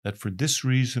that for this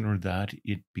reason or that,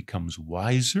 it becomes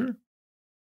wiser.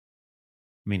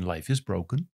 I mean, life is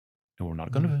broken, and we're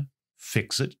not going to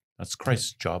fix it. That's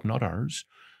Christ's job, not ours.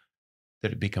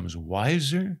 That it becomes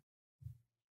wiser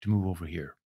to move over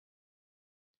here.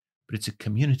 But it's a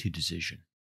community decision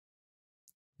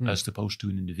as opposed to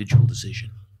an individual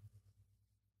decision.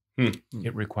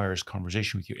 It requires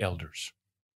conversation with your elders.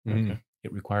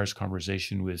 It requires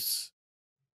conversation with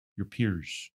your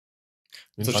peers.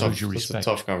 It's a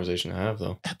tough conversation to have,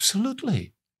 though.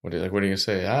 Absolutely. What are you going to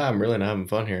say? I'm really not having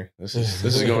fun here. This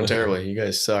is going terribly. You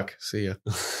guys suck. See ya.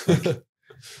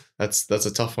 That's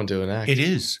a tough one to enact. It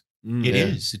is.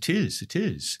 It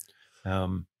is.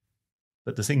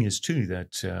 But the thing is, too,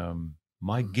 that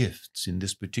my gifts in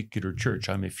this particular church,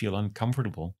 I may feel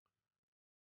uncomfortable,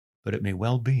 but it may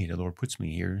well be the Lord puts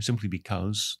me here simply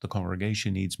because the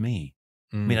congregation needs me.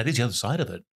 I mean, I think the other side of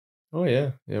it. Oh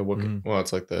yeah, yeah. Mhm. Well,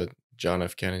 it's like the John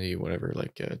F. Kennedy, whatever.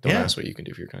 Like, don't ask what you can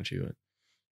do for your country,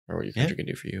 or what your country can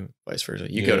do for you, vice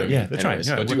versa. You go to that's right. anyways.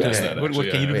 Yeah, I do ask that, what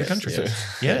actually, can you do for Yes, the country?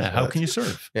 yes. How can you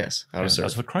serve? Yes, how to serve.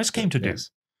 That's what Christ came to do. Yes.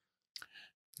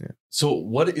 So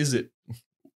what is it?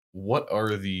 What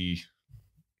are the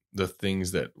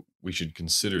things that we should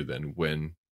consider then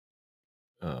when,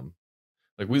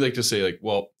 like we like to say, like,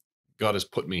 well, God has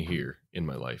put me here in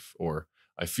my life, or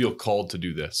I feel called to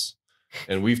do this,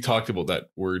 and we've talked about that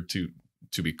word to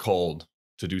be called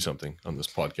to do something on this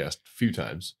podcast a few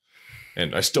times,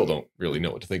 and I still don't really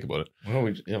know what to think about it.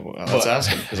 Let's ask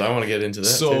him, because I want to get into that.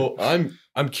 So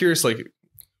I'm curious, like,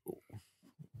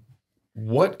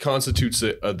 what constitutes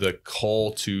the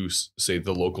call to, say,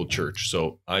 the local church?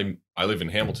 So I live in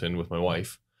Hamilton with my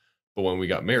wife, but when we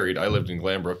got married, I lived in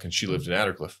Glanbrook and she lived in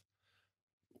Attercliffe.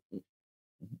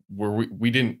 Where we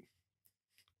didn't,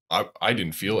 I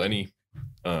didn't feel any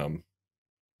kind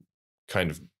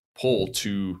of pull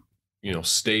to,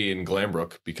 stay in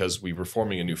Glanbrook because we were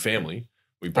forming a new family.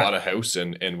 We bought a house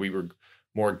and we were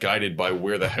more guided by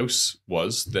where the house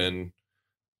was than,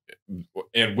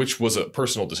 and which was a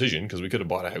personal decision because we could have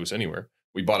bought a house anywhere.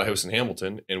 We bought a house in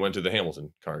Hamilton and went to the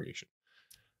Hamilton congregation.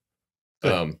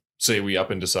 Say we up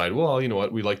and decide, well, you know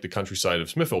what, we like the countryside of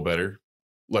Smithville better.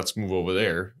 Let's move over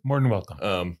there. More than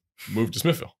welcome. Move to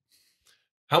Smithville.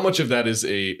 How much of that is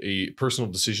a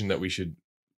personal decision that we should,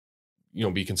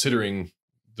 be considering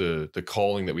the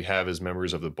calling that we have as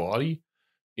members of the body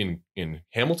in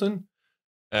Hamilton,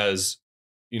 as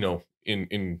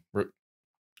in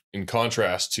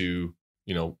contrast to,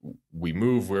 we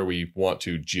move where we want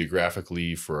to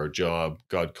geographically for our job.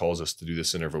 God calls us to do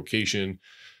this in our vocation,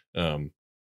 and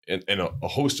a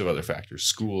host of other factors,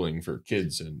 schooling for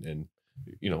kids, and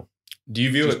do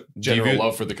you view it general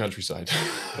love for the countryside?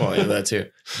 Well, yeah, that too.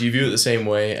 Do you view it the same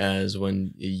way as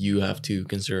when you have to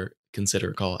consider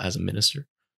a call as a minister?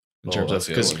 In terms of,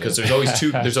 because there's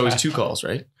always two calls,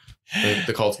 right?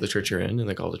 The call to the church you're in, and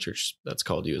the call to the church that's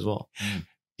called you as well.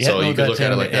 Yeah, so you could look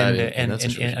at it like that. And I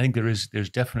think there's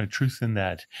definite truth in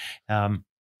that.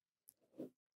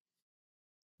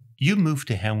 You moved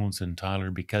to Hamilton,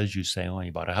 Tyler, because you say,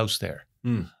 you bought a house there.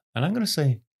 And I'm going to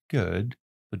say, good,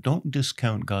 but don't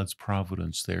discount God's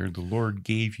providence there. The Lord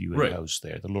gave you a house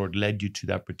there. The Lord led you to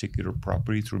that particular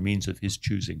property through means of his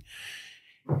choosing.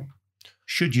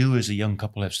 Should you, as a young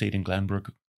couple, have stayed in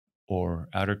Glanbrook or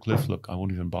Attercliffe, look, I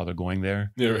won't even bother going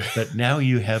there. Yeah, right. But now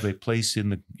you have a place in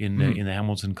the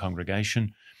Hamilton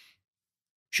congregation.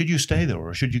 Should you stay there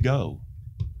or should you go?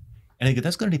 And again,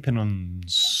 that's going to depend on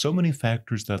so many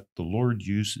factors that the Lord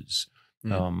uses.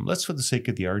 Let's, for the sake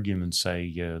of the argument,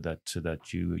 say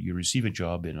that you receive a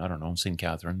job in, I don't know, St.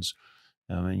 Catharines,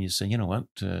 and you say, you know what,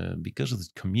 because of the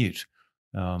commute,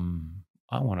 I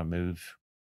want to move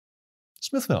to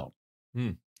Smithville.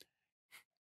 And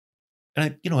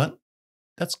you know what?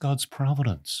 That's God's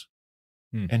providence.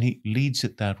 And he leads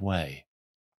it that way.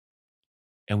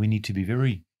 And we need to be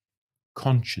very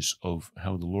conscious of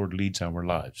how the Lord leads our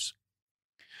lives.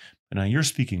 And now you're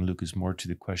speaking, Lucas, more to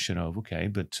the question of, okay,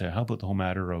 but how about the whole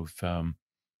matter of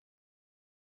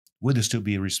would there still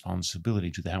be a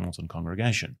responsibility to the Hamilton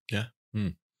congregation? Yeah.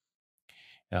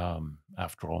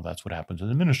 After all, that's what happens in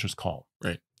the minister's call.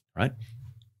 Right.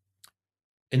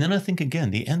 And then I think,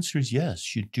 again, the answer is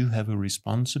yes, you do have a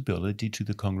responsibility to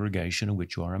the congregation in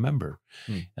which you are a member.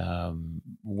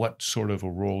 What sort of a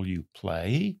role you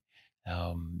play,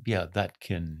 that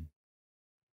can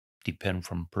depend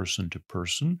from person to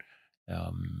person.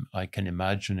 I can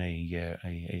imagine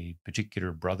a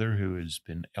particular brother who has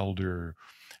been elder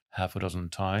half a dozen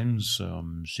times,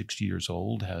 60 years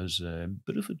old, has a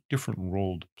bit of a different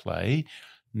role to play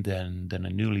than a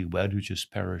newlywed who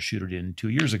just parachuted in 2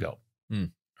 years ago.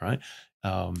 Right?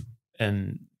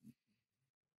 And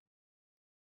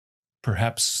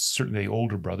perhaps certainly the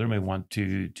older brother may want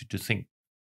to think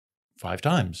 5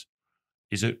 times.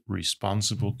 Is it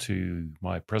responsible to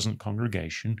my present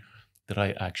congregation that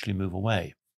I actually move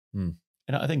away? And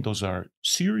I think those are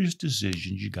serious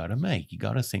decisions you got to make. You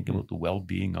got to think about the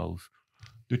well-being of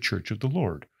the church of the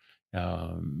Lord.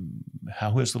 How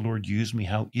has the Lord used me?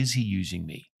 How is he using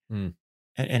me? And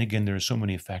again, there are so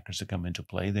many factors that come into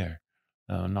play there.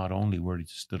 Not only where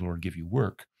does the Lord give you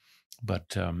work,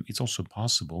 but it's also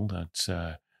possible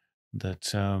that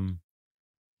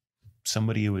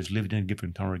somebody who has lived in a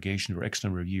different congregation for X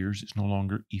number of years is no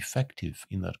longer effective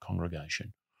in that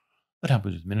congregation. That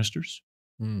happens with ministers.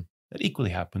 That equally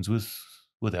happens with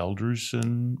elders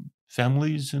and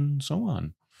families and so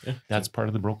on. That's part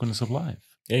of the brokenness of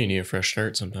life. Yeah, you need a fresh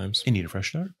start sometimes. You need a fresh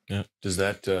start. Yeah. Does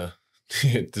that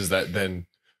then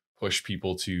push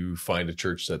people to find a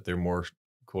church that they're more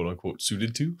quote unquote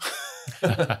suited to?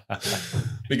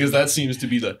 Because that seems to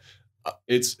be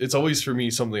it's always for me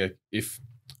something like, if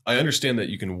I understand that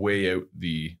you can weigh out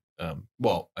the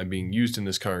I'm being used in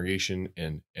this congregation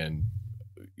and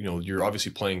you're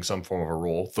obviously playing some form of a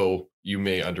role, though you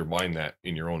may undermine that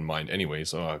in your own mind anyway.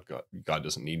 So God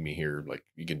doesn't need me here. Like,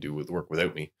 you can do with work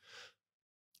without me.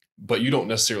 But you don't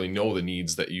necessarily know the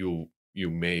needs that you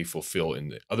may fulfill in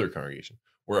the other congregation,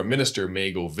 where a minister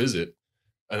may go visit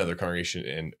another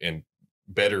congregation and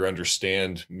better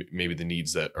understand maybe the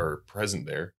needs that are present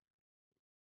there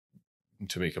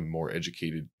to make a more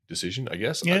educated decision, I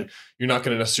guess. Yeah. You're not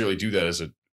going to necessarily do that as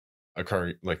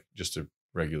like just a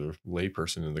regular lay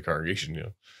person in the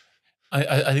congregation.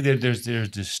 I think that there's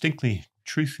distinctly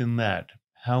truth in that.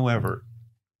 However,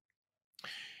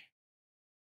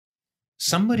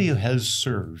 somebody who has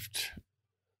served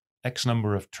X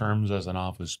number of terms as an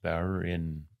office bearer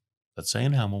in, let's say,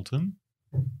 in Hamilton,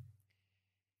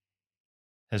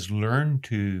 has learned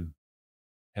to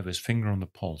have his finger on the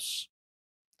pulse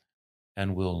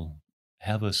and will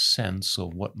have a sense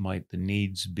of what might the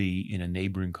needs be in a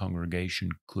neighboring congregation.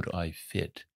 Could I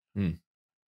fit?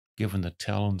 Given the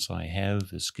talents I have,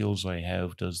 the skills I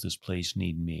have, does this place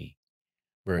need me?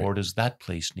 Right. Or does that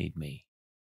place need me?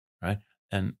 Right?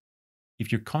 And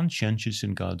if you're conscientious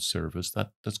in God's service,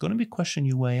 that's going to be a question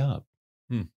you weigh up.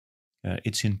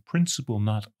 It's in principle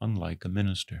not unlike a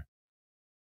minister.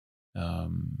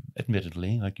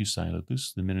 Admittedly, like you say,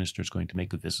 Lucas, the minister is going to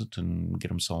make a visit and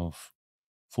get himself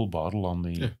full bottle on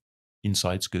the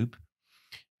inside scoop,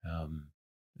 and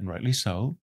rightly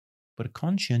so. But a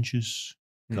conscientious,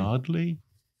 godly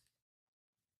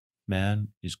man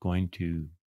is going to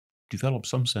develop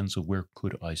some sense of, where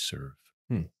could I serve?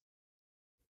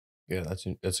 Yeah,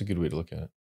 that's a good way to look at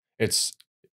it.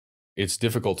 It's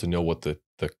difficult to know what the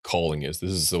calling is.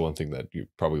 This is the one thing that you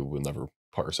probably will never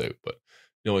parse out, but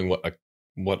knowing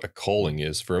what a calling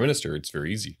is for a minister, it's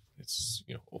very easy. It's,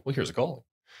 well, here's a calling.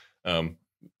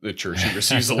 The church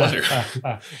receives a letter,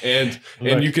 and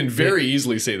you can very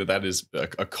easily say that is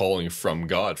a calling from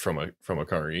God, from a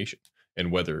congregation,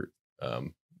 and whether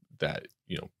that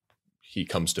he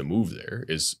comes to move there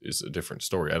is a different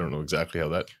story. I don't know exactly how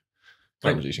that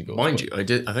conversation goes. Mind you, I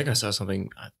think I saw something.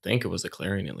 I think it was the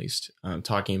Clarion, at least,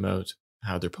 talking about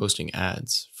how they're posting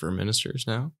ads for ministers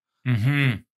now.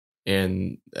 Mm-hmm.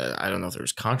 And I don't know if there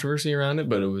was controversy around it,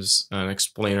 but it was an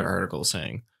explainer article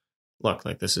saying, look,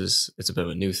 like, it's a bit of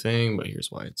a new thing, but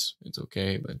here's why it's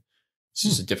okay, but it's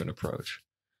just a different approach.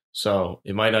 So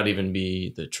it might not even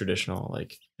be the traditional,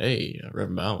 like, hey,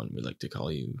 Reverend Bouwman, we'd like to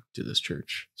call you to this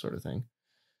church sort of thing.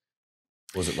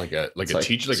 Was it like a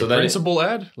teacher, so a principal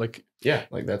ad? Like, yeah,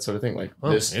 like that sort of thing. Like,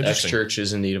 this X church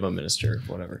is in need of a minister,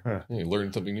 whatever. Yeah, you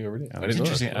learn something new every day. I didn't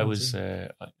know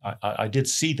that. I did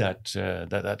see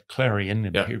that Clarion.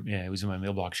 It was in my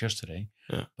mailbox yesterday,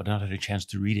 but not had a chance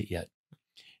to read it yet.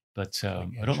 But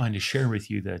I don't mind to share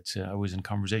with you that I was in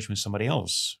conversation with somebody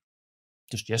else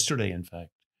just yesterday, in fact,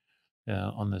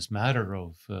 on this matter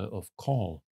of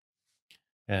call,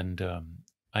 and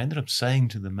I ended up saying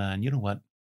to the man, you know what?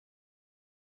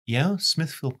 Yeah,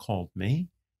 Smithville called me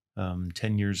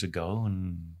 10 years ago,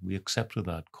 and we accepted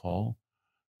that call.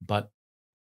 But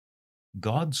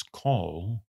God's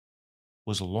call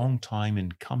was a long time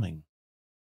in coming.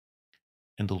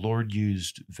 And the Lord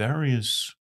used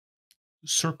various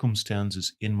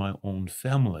circumstances in my own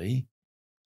family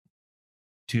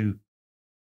to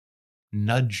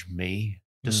nudge me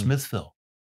to Smithville.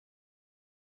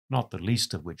 Not the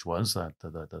least of which was that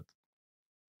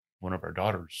one of our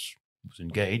daughters was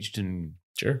engaged and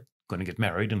going to get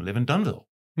married and live in Dunville.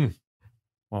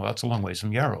 Well, that's a long ways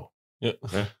from Yarrow. Yeah.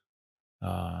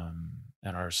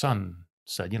 And our son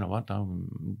said, you know what,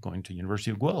 I'm going to University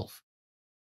of Guelph.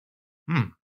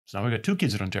 So now we got 2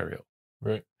 kids in Ontario.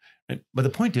 Right. But the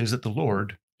point is that the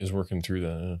Lord is working through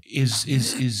that.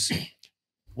 Is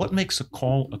what makes a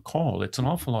call a call. It's an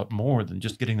awful lot more than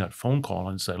just getting that phone call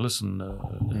and say,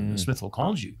 listen, Smithville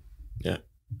calls you. Yeah.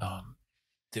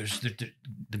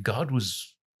 The God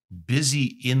was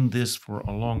busy in this for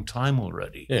a long time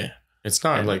already. Yeah. It's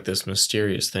not like this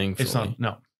mysterious thing. It's not.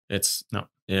 No. It's no.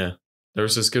 Yeah. There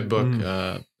was this good book.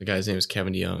 The guy's name is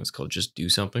Kevin DeYoung. It's called Just Do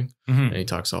Something. And he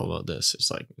talks all about this.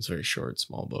 It's a very short,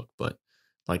 small book, but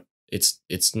like,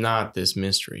 it's not this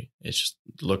mystery. It's just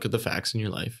look at the facts in your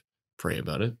life, pray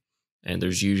about it, and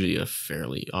there's usually a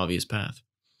fairly obvious path.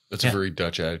 That's a very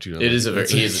Dutch attitude. He is a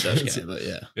Dutch guy, but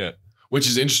yeah. Yeah. Which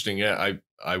is interesting. Yeah.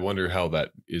 I wonder how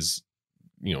that is,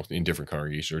 in different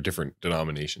congregations or different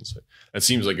denominations. That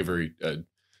seems like a very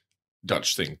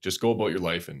Dutch thing. Just go about your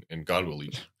life and God will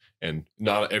lead you. And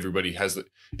not everybody has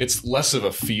it's less of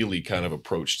a feely kind of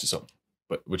approach to something,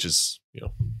 but which is,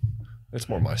 it's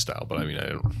more my style, but I mean, I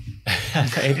don't.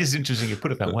 It is interesting you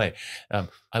put it that way.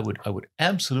 I would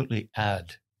absolutely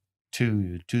add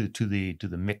to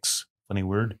the mix, funny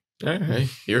word. Hey,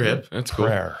 you're hip. That's cool.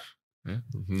 Prayer. Yeah.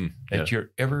 Mm-hmm. That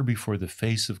you're ever before the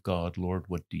face of God, Lord,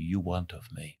 what do you want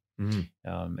of me?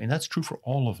 Mm-hmm. And that's true for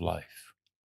all of life.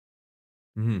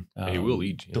 Mm-hmm. He will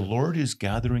lead you. The Lord is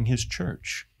gathering his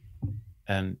church.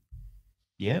 And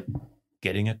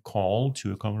getting a call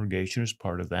to a congregation is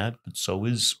part of that, but so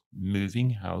is moving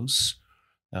house.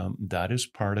 That is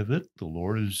part of it. The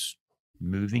Lord is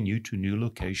moving you to a new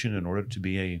location in order to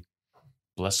be a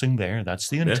blessing there. That's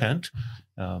the intent.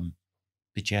 But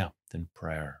then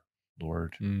prayer.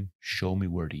 Lord, show me,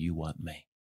 where do you want me?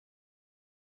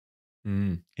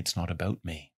 It's not about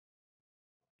me.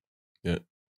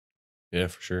 Yeah,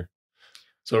 for sure.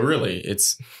 So really,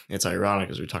 it's ironic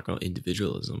as we talk about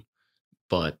individualism,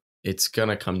 but it's going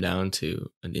to come down to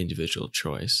an individual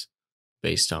choice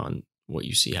based on what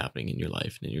you see happening in your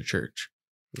life and in your church,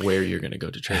 where you're going to go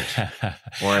to church.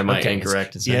 Or am I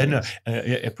incorrect in saying this? I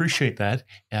appreciate that.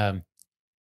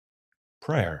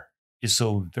 Prayer is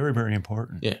so very, very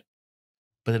important. Yeah.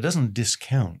 But it doesn't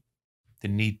discount the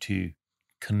need to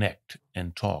connect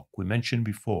and talk. We mentioned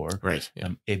before, right? Yeah.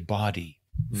 A body,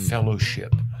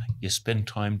 fellowship. You spend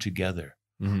time together.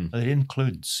 It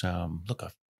includes, look,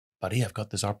 buddy, I've got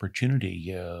this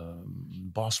opportunity.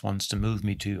 Boss wants to move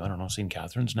me to, I don't know, St.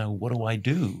 Catharines. Now, what do I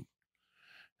do?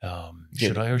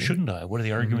 Should I or shouldn't I? What are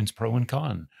the arguments pro and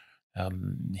con?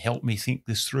 Help me think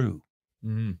this through.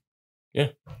 Yeah.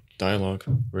 Dialogue.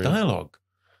 Really. Dialogue.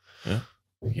 Yeah.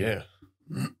 Yeah.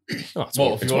 It's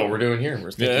what we're doing here.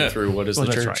 We're thinking through what is the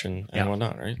church and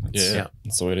whatnot, right?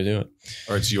 That's the way to do it.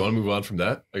 All right, so you want to move on from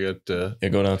that? I got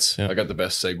go nuts. Yeah. I got the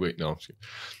best segue. No,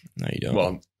 you don't.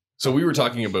 Well, so we were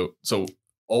talking about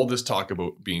all this talk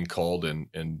about being called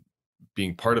and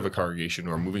being part of a congregation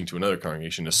or moving to another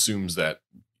congregation assumes that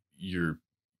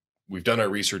we've done our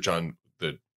research on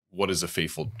what is a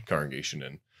faithful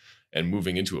congregation and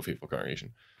moving into a faithful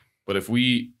congregation. But if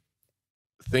we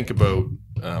think about,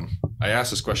 I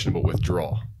asked this question about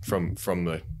withdrawal from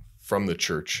the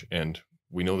church, and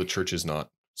we know the church is not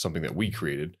something that we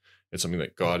created. It's something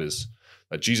that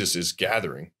that Jesus is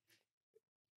gathering.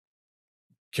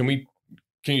 Can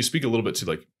you speak a little bit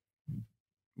to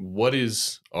what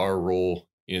is our role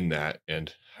in that,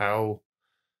 and how,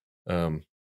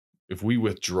 if we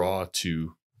withdraw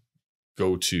to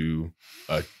go to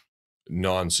a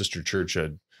non-sister church,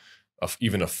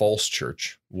 even a false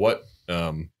church, what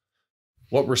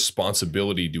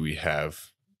responsibility do we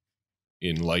have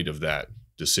in light of that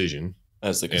decision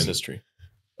as the consistory?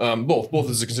 Both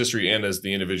as a consistory and as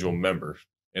the individual member.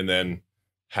 And then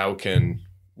how can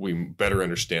we better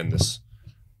understand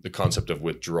the concept of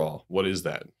withdrawal? What is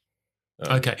that?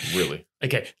 Really?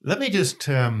 Okay. Let me just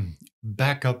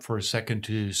back up for a second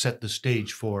to set the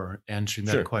stage for answering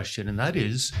that question. And that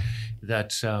is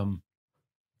that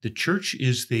the church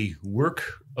is the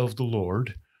work of the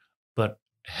Lord, but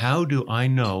how do I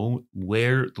know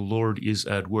where the Lord is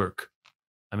at work?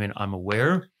 I mean, I'm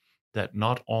aware that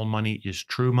not all money is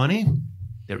true money.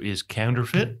 There is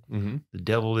counterfeit. The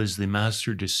devil is the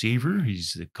master deceiver.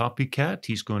 He's the copycat.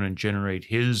 He's going to generate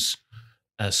his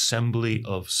assembly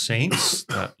of saints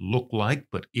that look like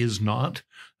but is not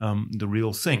the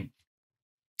real thing.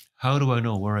 How do I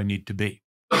know where I need to be?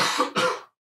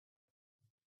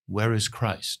 Where is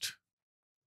Christ?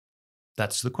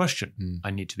 That's the question.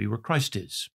 I need to be where Christ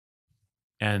is.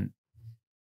 And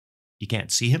you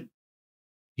can't see him.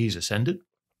 He's ascended.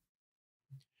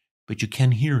 But you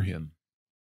can hear him.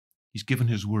 He's given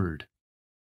his word.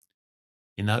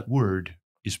 And that word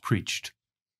is preached.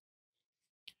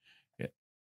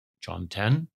 John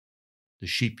 10, the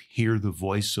sheep hear the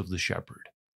voice of the shepherd.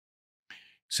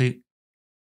 See,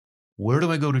 where do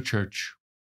I go to church?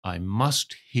 I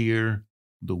must hear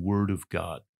the word of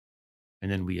God.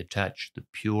 And then we attach the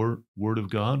pure word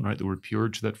of God, right? The word pure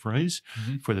to that phrase,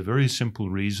 for the very simple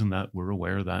reason that we're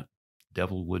aware that the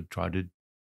devil would try to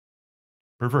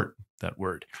pervert that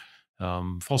word,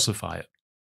 falsify it.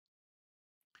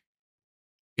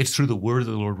 It's through the word of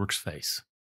the Lord works faith.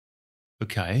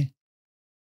 Okay.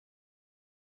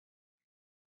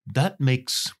 That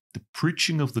makes the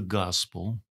preaching of the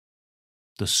gospel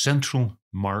the central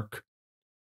mark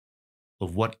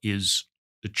of what is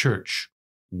the church.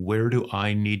 Where do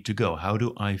I need to go? How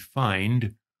do I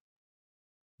find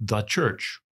the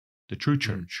church, the true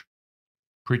church?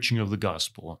 Preaching of the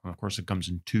gospel. And of course, it comes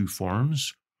in two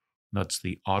forms. That's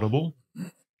the audible,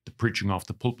 the preaching off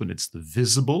the pulpit. It's the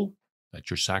visible, that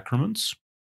your sacraments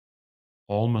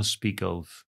all must speak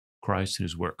of Christ and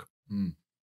his work. Mm.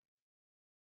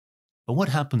 But what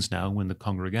happens now when the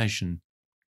congregation,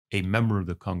 a member of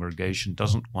the congregation,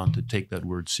 doesn't want to take that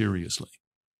word seriously?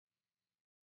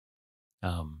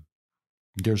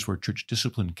 There's where church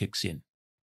discipline kicks in,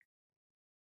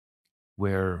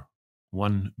 where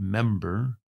one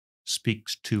member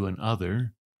speaks to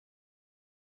another.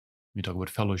 You talk about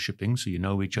fellowshipping, so you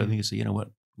know each other. You say, you know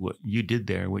what you did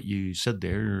there, what you said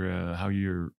there, how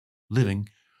you're living,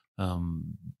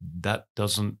 that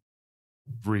doesn't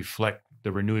reflect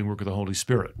the renewing work of the Holy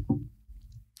Spirit.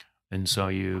 And so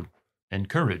you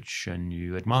encourage and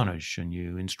you admonish and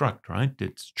you instruct, right?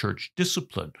 It's church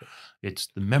discipline. It's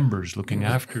the members looking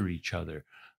after each other.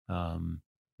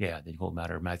 The whole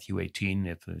matter of Matthew 18,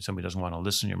 if somebody doesn't want to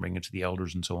listen, you bring it to the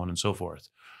elders and so on and so forth.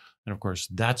 And of course,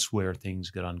 that's where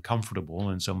things get uncomfortable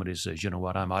and somebody says, you know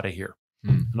what, I'm out of here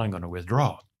and I'm going to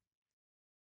withdraw.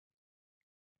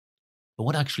 But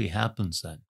what actually happens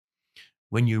then?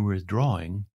 When you're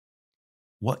withdrawing,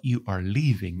 what you are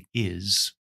leaving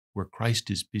is where Christ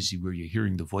is busy, where you're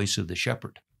hearing the voice of the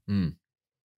shepherd. Mm.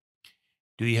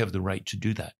 Do you have the right to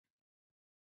do that?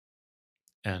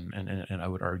 And I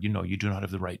would argue, no, you do not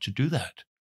have the right to do that.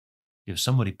 If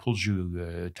somebody pulls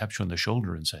you, taps you on the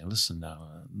shoulder and saying, listen,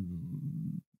 now,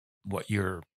 what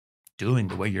you're doing,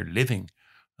 the way you're living,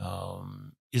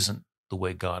 isn't the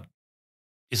way God,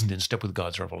 isn't in step with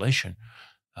God's revelation,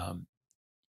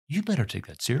 you better take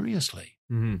that seriously.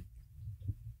 Mm-hmm.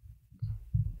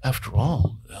 After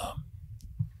all,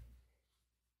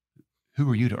 who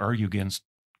are you to argue against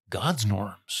God's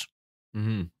norms?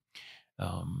 Mm-hmm.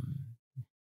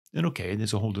 And okay,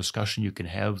 there's a whole discussion you can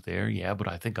have there. Yeah, but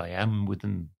I think I am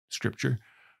within Scripture.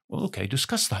 Well, okay,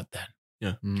 discuss that then.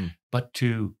 Yeah. Mm-hmm. But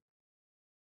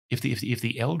if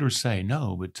the elders say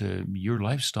no, but your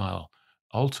lifestyle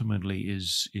ultimately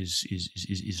is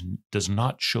does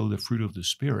not show the fruit of the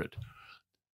Spirit,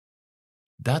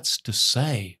 that's to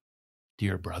say,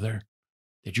 dear brother,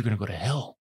 that you're going to go to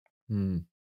hell. Mm.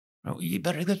 Well, you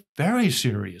better take that very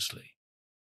seriously.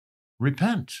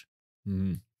 Repent.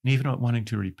 Mm. And even not wanting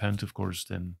to repent, of course,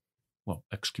 then, well,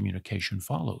 excommunication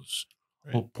follows.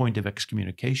 Right. The whole point of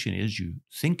excommunication is you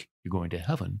think you're going to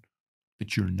heaven,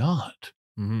 but you're not.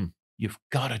 Mm-hmm. You've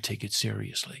got to take it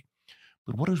seriously.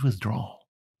 But what is withdrawal?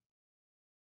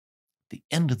 At the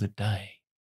end of the day,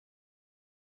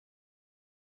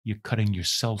 you're cutting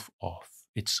yourself off.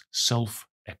 It's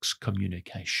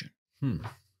self-excommunication.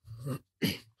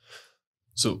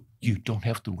 So you don't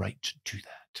have the right to do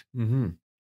that. Mm-hmm.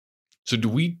 So do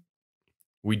we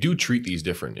do treat these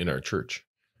different in our church?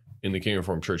 In the Canadian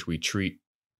Reformed Church, we treat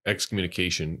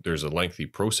excommunication. There's a lengthy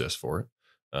process for it,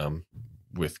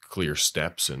 with clear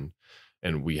steps, and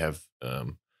we have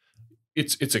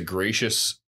it's a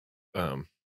gracious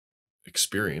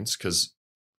experience because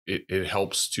it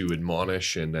helps to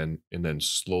admonish and then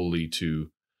slowly to,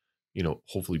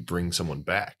 hopefully bring someone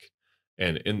back,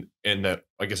 and that,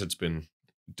 I guess, it's been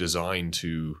designed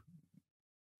to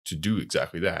do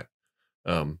exactly that.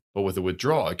 But with a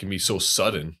withdrawal, it can be so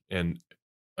sudden, and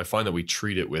I find that we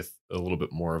treat it with a little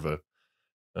bit more of a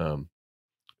kind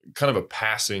of a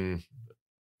passing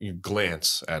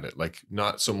glance at it, like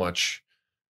not so much.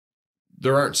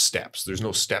 There aren't steps. There's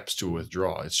no steps to a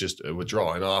withdrawal. It's just a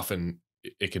withdrawal, and often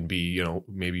it can be,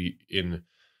 maybe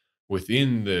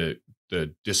within the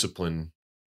discipline,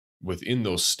 within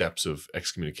those steps of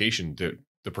excommunication,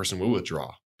 the person will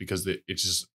withdraw because it's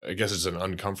just, I guess, it's an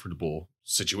uncomfortable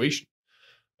situation.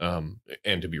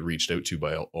 And to be reached out to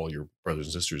by all your brothers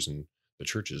and sisters in the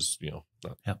churches,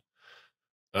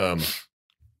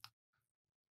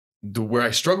 where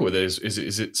I struggle with it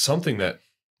is it something that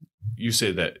you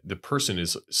say that the person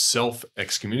is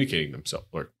self-excommunicating themselves,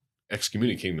 or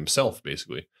excommunicating themselves,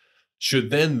 basically? Should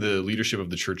then the leadership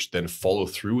of the church then follow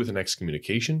through with an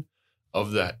excommunication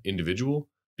of that individual?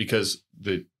 Because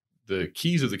the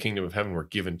keys of the kingdom of heaven were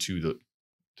given to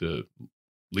the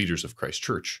leaders of Christ's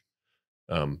church.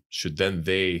 Should then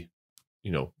they,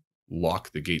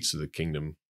 lock the gates of the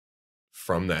kingdom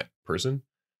from that person,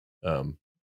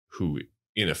 who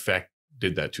in effect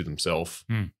did that to themselves?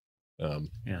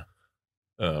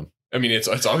 I mean, it's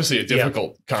obviously a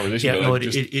difficult conversation. Yeah, no, it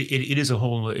is a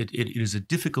whole. It is a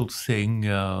difficult thing,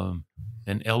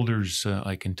 and elders,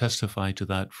 I can testify to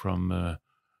that from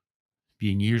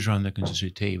being years around the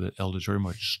consistory table. Elders very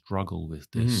much struggle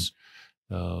with this,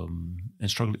 and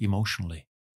struggle emotionally.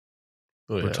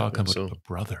 We're talking about a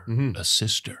brother, a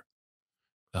sister.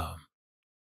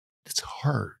 It's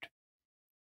hard.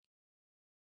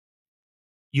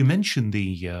 You mentioned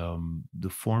the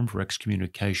form for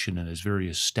excommunication, and there's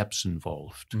various steps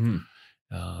involved.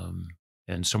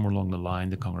 and somewhere along the line,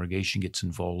 the congregation gets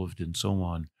involved and so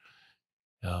on.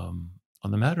 On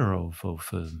the matter of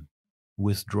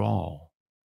withdrawal,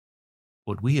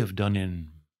 what we have done in,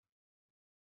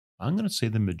 I'm going to say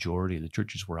the majority of the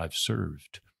churches where I've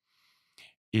served,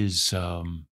 is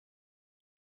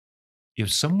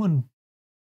if someone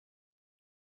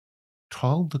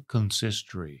told the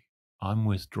consistory, I'm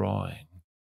withdrawing,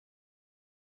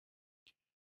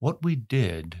 what we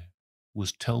did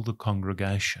was tell the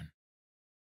congregation,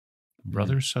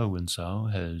 Brother so-and-so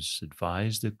has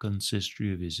advised the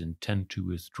consistory of his intent to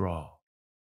withdraw.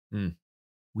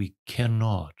 We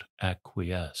cannot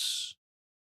acquiesce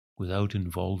without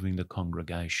involving the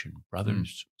congregation.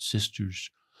 Brothers, sisters,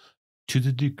 to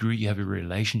the degree you have a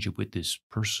relationship with this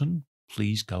person,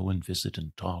 please go and visit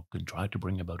and talk and try to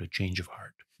bring about a change of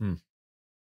heart. And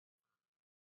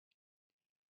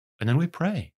then we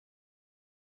pray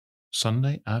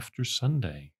Sunday after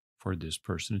Sunday for this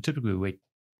person. And typically we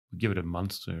give it a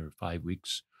month or 5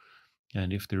 weeks.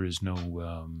 And if there is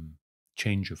no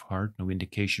change of heart, no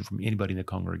indication from anybody in the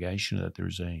congregation that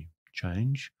there's a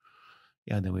change,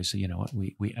 then we say, you know what,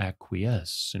 we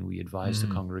acquiesce and we advise the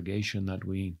congregation that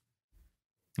we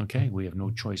have no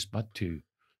choice but to.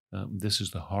 This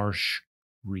is the harsh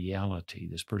reality.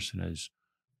 This person has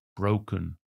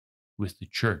broken with the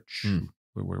church,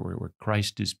 where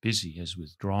Christ is busy, has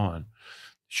withdrawn.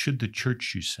 Should the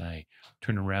church, you say,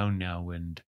 turn around now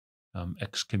and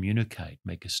excommunicate,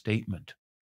 make a statement?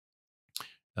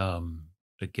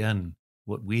 Again,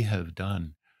 what we have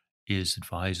done is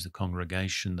advise the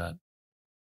congregation that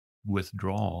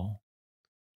withdrawal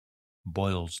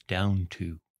boils down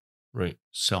to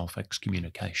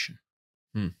self-excommunication.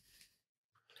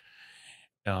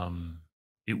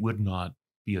 It would not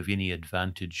be of any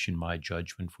advantage, in my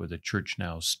judgment, for the church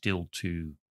now still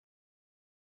to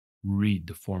read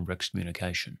the form of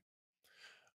excommunication.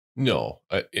 No,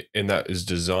 and that is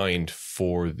designed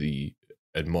for the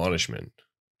admonishment,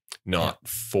 not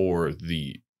for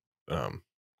the,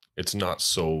 it's not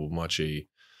so much a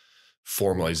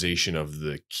formalization of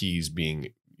the keys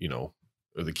being, or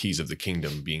the keys of the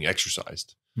kingdom being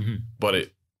exercised.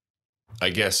 But I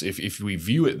guess if we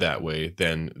view it that way,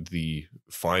 then the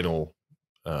final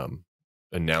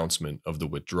announcement of the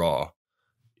withdrawal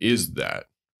is that,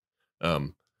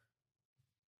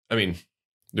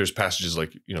 there's passages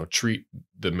like, treat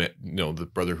the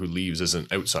brother who leaves as an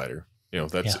outsider.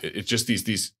 It's just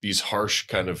these harsh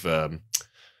kind of,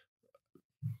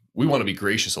 we want to be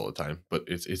gracious all the time, but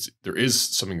there is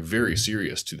something very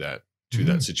serious to that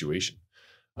situation.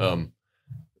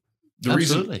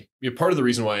 Absolutely. Part of the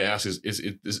reason why I ask is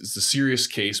it's a serious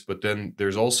case, but then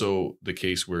there's also the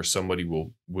case where somebody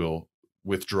will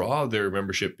withdraw their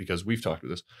membership, because we've talked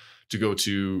about this, to go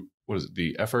to, what is it,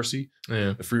 the FRC,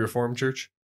 the Free Reformed Church.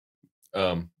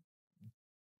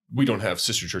 We don't have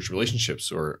sister church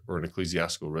relationships or an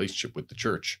ecclesiastical relationship with the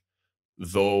church,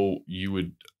 though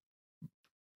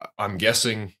I'm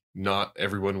guessing not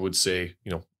everyone would say,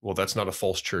 well, that's not a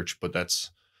false church, but that's,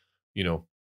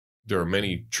 there are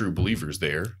many true believers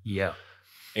there. Yeah.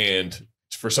 And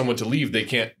for someone to leave, they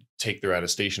can't take their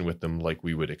attestation with them like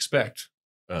we would expect.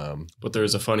 But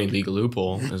there's a funny legal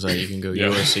loophole, is that you can go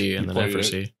URC and then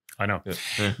FRC. I know.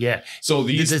 Yeah. So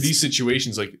these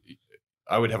situations, like,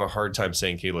 I would have a hard time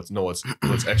saying, okay, let's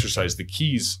exercise the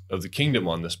keys of the kingdom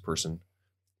on this person.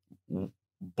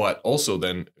 But also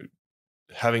then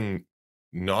having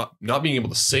not being able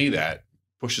to say that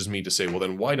pushes me to say, well,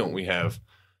 then why don't we have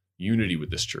unity with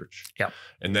this church? Yeah.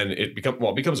 And then it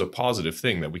becomes a positive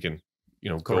thing that we can,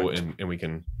 go and we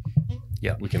can,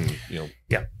 we can,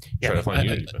 try to find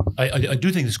unity. I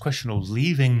do think this question of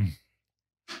leaving,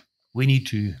 we need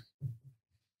to,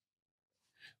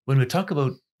 when we talk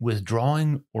about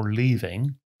withdrawing or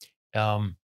leaving,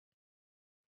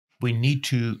 we need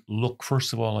to look,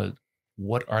 first of all, at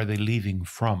what are they leaving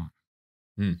from,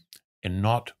 and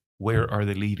not where are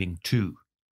they leaving to.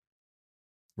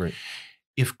 Right.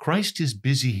 If Christ is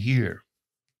busy here,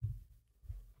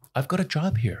 I've got a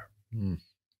job here.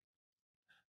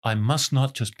 I must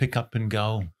not just pick up and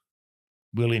go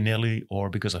willy-nilly or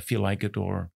because I feel like it,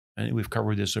 and we've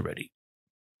covered this already.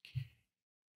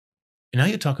 And now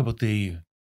you talk about the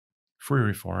Free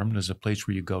Reformed as a place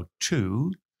where you go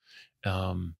to,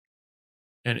 and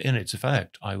it's a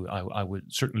fact. I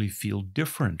would certainly feel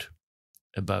different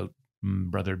about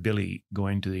Brother Billy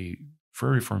going to the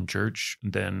Free Reformed Church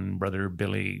than Brother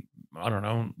Billy, I don't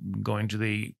know, going to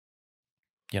the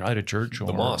United Church or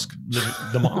the mosque.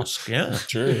 The mosque, yeah,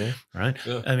 Sure, yeah, right.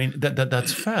 Yeah. I mean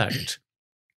that's fact.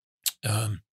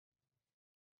 But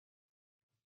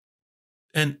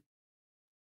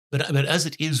as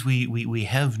it is, we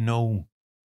have no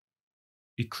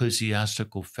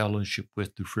ecclesiastical fellowship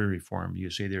with the Free Reformed. You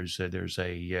say there's a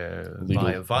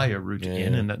Legal. via route Yeah,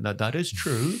 in, yeah. and that is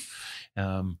true.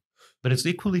 But it's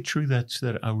equally true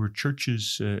that our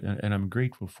churches, and I'm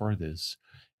grateful for this,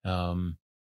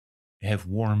 have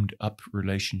warmed up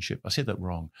relationship. I said that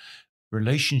wrong.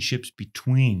 Relationships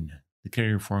between the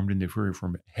Canadian Reformed and the Free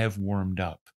Reformed have warmed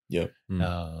up. Yep.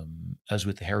 As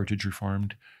with the Heritage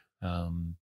Reformed,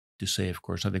 to say, of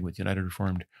course, nothing with United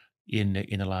Reformed in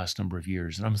the last number of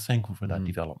years. And I'm thankful for that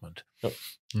development. Yep.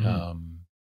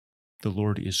 The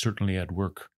Lord is certainly at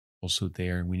work also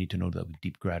there, and we need to know that with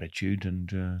deep gratitude.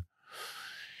 And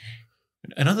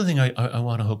another thing I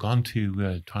want to hook on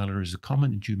to, Tyler, is the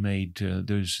comment that you made.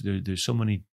 There's so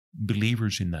many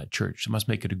believers in that church. It must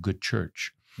make it a good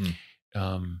church.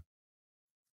 The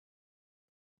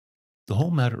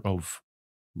whole matter of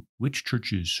which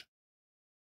church is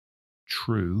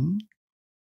true,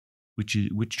 which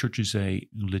church is a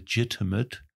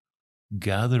legitimate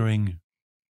gathering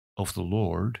of the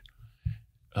Lord,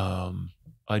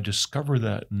 I discover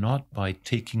that not by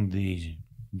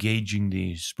gauging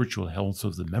the spiritual health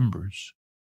of the members,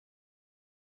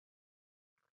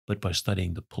 but by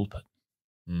studying the pulpit.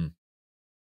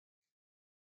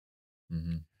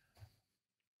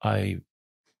 I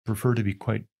prefer to be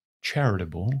quite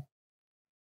charitable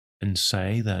and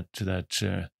say that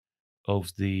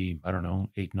of the,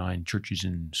 8, 9 churches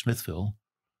in Smithville,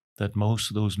 that most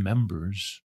of those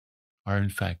members are in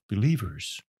fact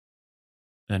believers,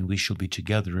 and we shall be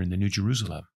together in the New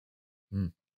Jerusalem.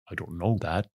 I don't know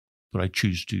that, but I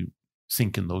choose to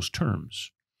think in those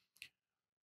terms.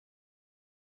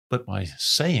 But by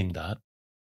saying that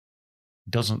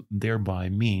doesn't thereby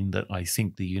mean that I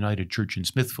think the United Church in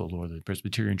Smithville or the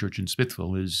Presbyterian Church in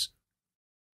Smithville is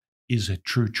a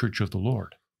true church of the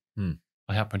Lord.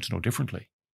 I happen to know differently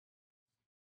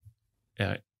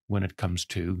when it comes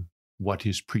to what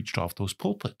is preached off those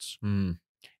pulpits.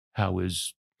 How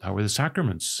are the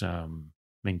sacraments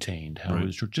maintained? How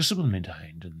is church discipline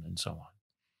maintained, and so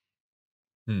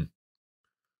on?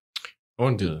 I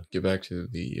wanted to get back to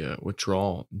the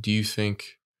withdrawal. Do you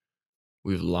think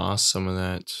we've lost some of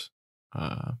that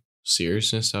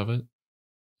seriousness of it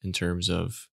in terms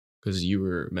of, because you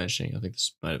were mentioning, I think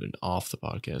this might have been off the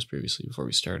podcast previously before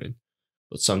we started,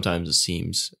 but sometimes it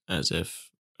seems as if,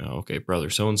 okay,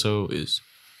 brother so-and-so is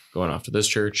going off to this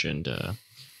church and,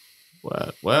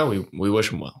 well, we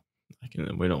wish him well.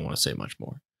 We don't want to say much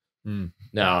more.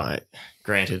 Now,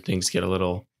 granted, things get a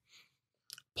little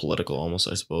political almost,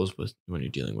 I suppose, with when you're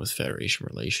dealing with federation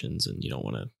relations and you don't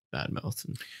want to badmouth.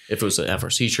 And if it was an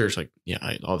FRC church,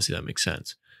 obviously that makes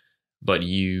sense. But do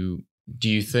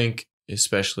you think,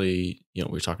 especially, we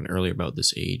were talking earlier about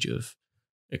this age of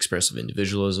expressive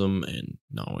individualism and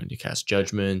not wanting to cast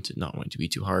judgment and not wanting to be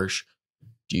too harsh,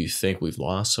 do you think we've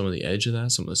lost some of the edge of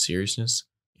that, some of the seriousness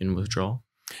in withdrawal?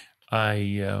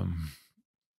 The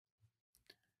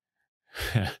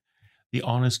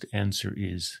honest answer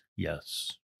is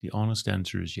yes. The honest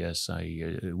answer is yes.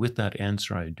 With that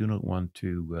answer, I do not want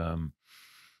to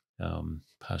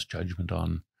pass judgment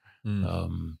on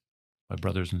my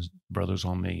brothers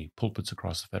on the pulpits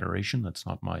across the Federation. That's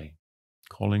not my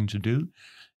calling to do.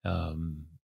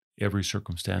 Every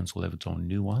circumstance will have its own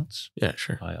nuance. Yeah,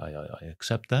 sure. I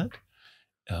accept that.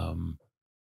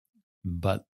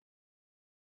 But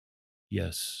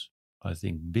yes, I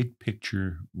think big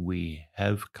picture, we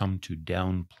have come to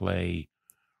downplay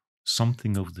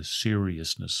something of the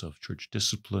seriousness of church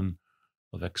discipline,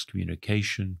 of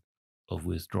excommunication, of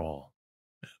withdrawal.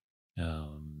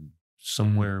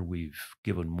 Somewhere we've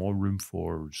given more room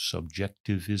for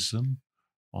subjectivism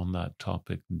on that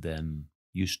topic than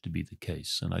used to be the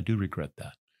case, and I do regret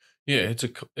that. Yeah,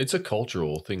 it's a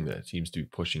cultural thing that seems to be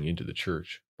pushing into the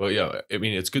church. But yeah, I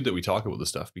mean, it's good that we talk about this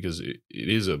stuff because it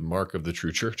is a mark of the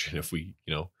true church. And if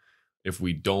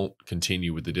we don't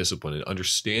continue with the discipline and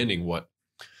understanding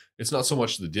it's not so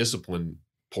much the discipline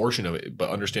portion of it, but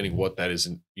understanding what that is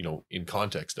in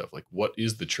context of, like, what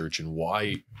is the church and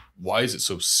why is it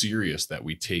so serious that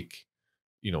we take,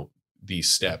 these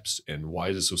steps, and why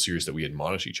is it so serious that we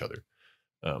admonish each other,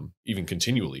 even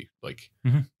continually, like,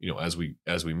 as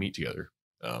we meet together,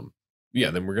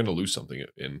 then we're going to lose something.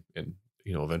 And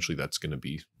eventually that's going to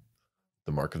be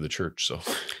the mark of the church. So,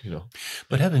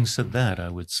 But having said that, I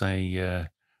would say,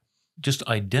 just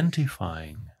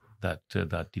identifying that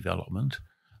development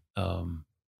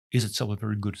is itself a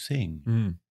very good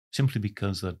thing, simply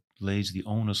because that lays the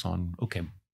onus on, okay,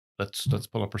 let's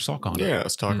pull up our sock on it. Yeah,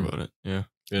 let's talk about it. Yeah.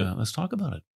 Let's talk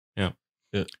about it. Yeah.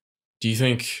 Do you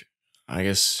think, I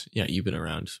guess, you've been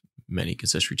around many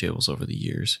consistory tables over the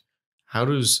years. How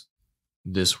does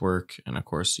this work? And of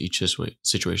course, each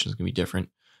situation is going to be different.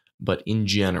 But in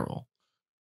general,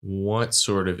 what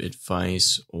sort of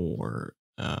advice or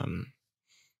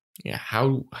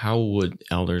how would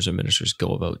elders or ministers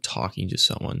go about talking to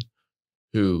someone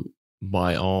who,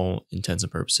 by all intents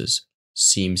and purposes,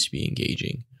 seems to be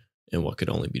engaging in what could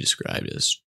only be described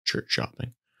as church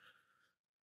shopping?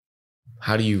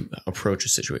 How do you approach a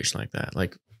situation like that?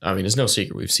 Like, I mean, it's no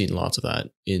secret we've seen lots of that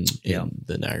in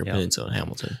the Niagara Peninsula and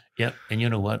Hamilton. Yeah, and you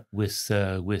know what? With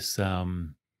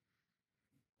the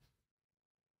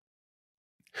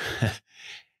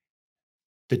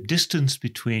distance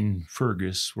between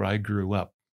Fergus, where I grew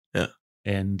up,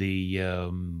 and the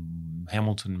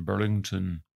Hamilton,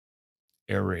 Burlington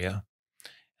area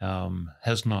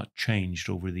has not changed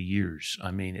over the years. I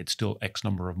mean, it's still X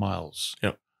number of miles.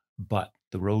 Yeah. But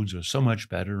the roads are so much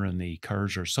better and the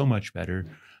cars are so much better.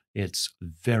 It's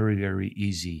very, very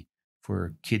easy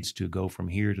for kids to go from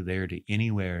here to there to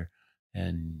anywhere.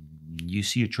 And you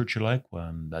see a church you like,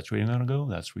 well, that's where you're going to go.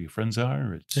 That's where your friends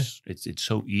are. It's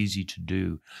so easy to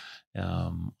do.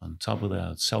 On top of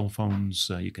that, cell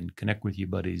phones, you can connect with your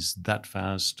buddies that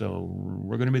fast. Oh,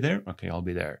 we're going to be there? Okay, I'll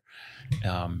be there.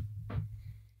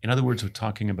 In other words, we're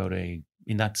talking about in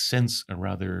that sense,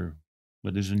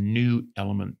 but there's a new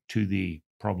element to the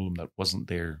problem that wasn't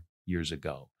there years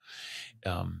ago.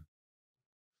 I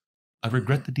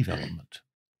regret the development.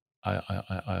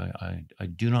 I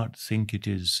do not think it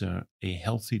is a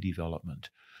healthy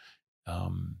development.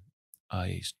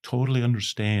 I totally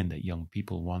understand that young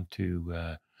people want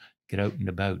to get out and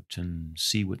about and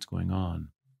see what's going on.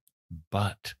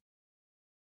 But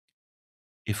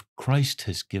if Christ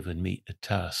has given me a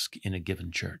task in a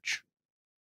given church,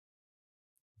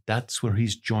 that's where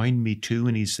he's joined me to,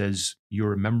 and he says,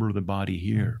 you're a member of the body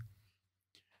here,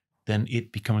 then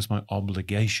it becomes my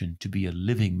obligation to be a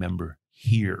living member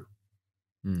here,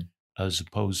 as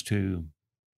opposed to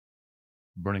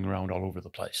running around all over the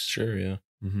place. Sure, yeah.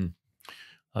 Mm-hmm.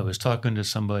 I was talking to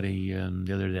somebody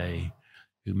the other day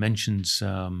who mentions, you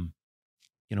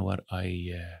know what,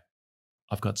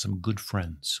 I've got some good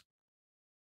friends,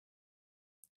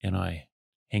 and I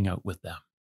hang out with them.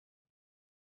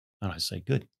 And I say,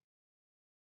 good.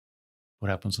 What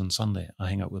happens on Sunday? I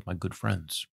hang out with my good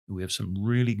friends. We have some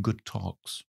really good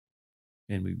talks,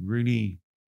 and we really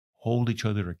hold each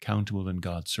other accountable in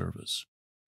God's service.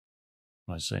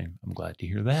 And I say, I'm glad to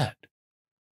hear that.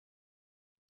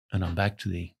 And I'm back to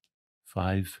the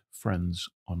 5 friends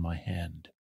on my hand.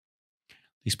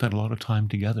 They spend a lot of time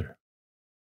together.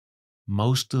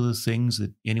 Most of the things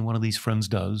that any one of these friends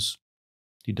does,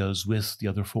 he does with the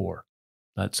other 4.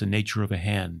 That's the nature of a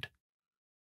hand.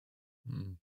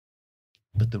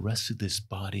 But the rest of this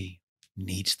body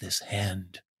needs this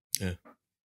hand. Yeah.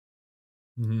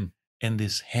 Mm-hmm. And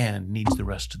this hand needs the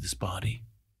rest of this body.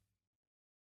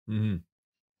 Mm-hmm.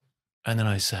 And then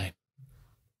I say,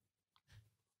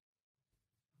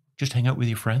 just hang out with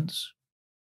your friends?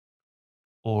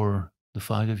 Or the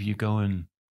 5 of you going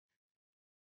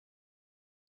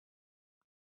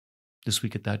this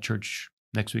week at that church,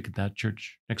 next week at that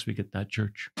church, next week at that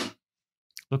church?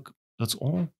 Look, that's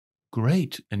all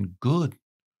great and good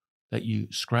that you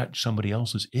scratch somebody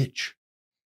else's itch.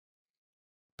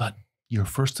 But you're,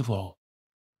 first of all,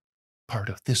 part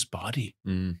of this body.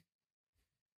 And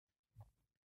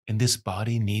this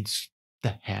body needs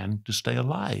the hand to stay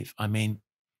alive. I mean,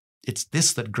 it's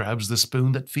this that grabs the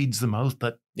spoon that feeds the mouth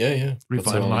that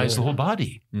revitalizes the whole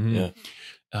body. Mm-hmm.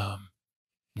 Yeah.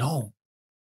 No,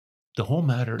 the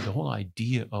whole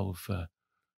idea of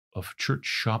church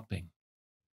shopping,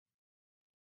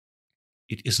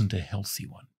 it isn't a healthy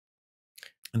one.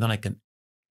 And then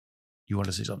you want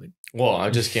to say something? Well, I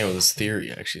just came with this theory,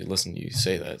 actually. Listen to you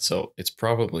say that. So it's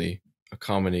probably a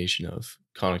combination of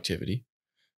connectivity,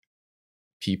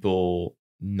 people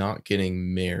not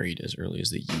getting married as early as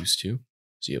they used to.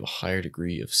 So you have a higher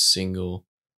degree of single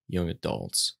young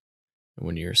adults. And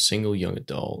when you're a single young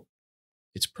adult,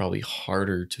 it's probably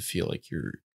harder to feel like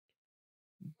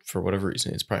for whatever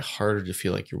reason, it's probably harder to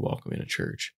feel like you're welcome in a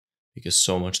church, because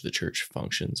so much of the church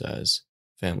functions as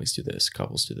families do this,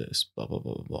 couples do this, blah, blah,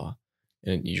 blah, blah, blah.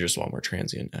 And you're just a lot more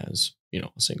transient as, a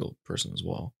single person as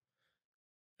well.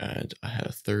 And I had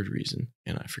a third reason,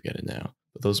 and I forget it now.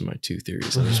 But those are my 2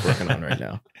 theories I'm just working on right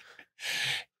now.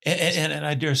 And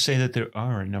I dare say that there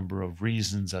are a number of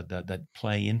reasons that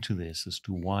play into this as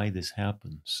to why this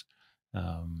happens.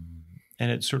 And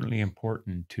it's certainly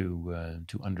important to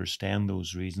understand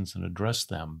those reasons and address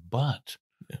them. But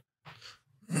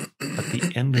at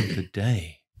the end of the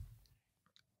day,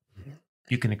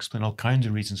 you can explain all kinds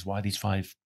of reasons why these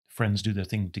 5 friends do their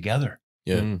thing together.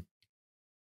 Yeah. At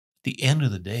the end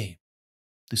of the day,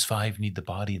 this 5 need the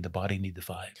body and the body need the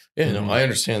 5. Yeah, no, I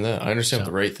understand that. I understand what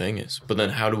So- the right thing is. But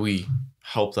then how do we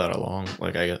help that along?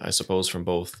 Like, I suppose from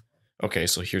both. Okay,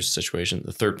 so here's the situation.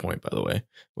 The third point, by the way,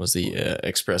 was the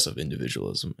expressive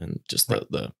individualism and just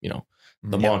the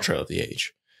the mantra of the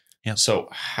age. Yeah. So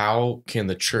how can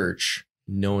the church,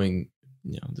 knowing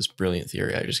this brilliant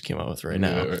theory I just came up with right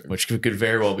now, which could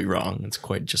very well be wrong, it's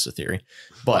quite just a theory,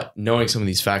 but knowing some of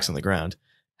these facts on the ground,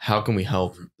 how can we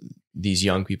help these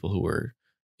young people who are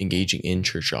engaging in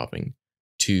church shopping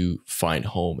to find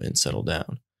home and settle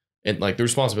down? And like the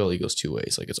responsibility goes two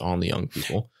ways. Like it's on the young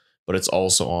people, but it's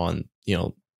also on,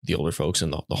 the older folks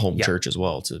and the home church as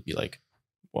well to be like,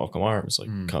 welcome arms, like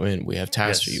come in. We have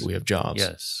tasks for you. We have jobs.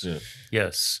 Yes. Yeah.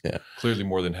 Yes. Yeah. Clearly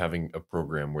more than having a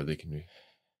program where they can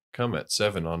come at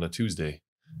 7 on a Tuesday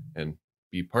and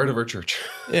be part of our church.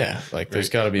 Yeah. Like there's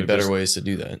got to be better ways to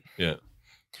do that. Yeah.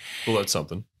 Well, that's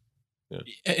something.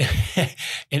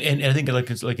 And I think like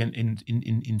it's like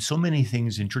in so many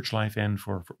things in church life and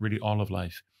for really all of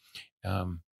life,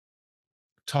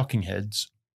 talking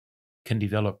heads can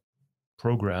develop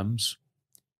programs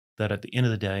that at the end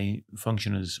of the day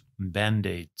function as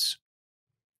band-aids.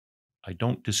 I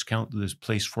don't discount this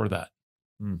place for that.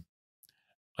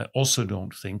 I also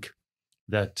don't think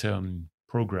that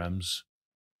programs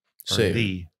are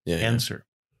the answer.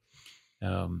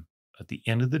 At the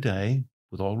end of the day,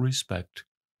 with all respect,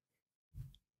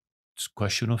 it's a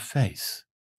question of faith.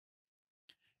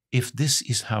 If this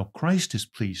is how Christ is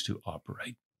pleased to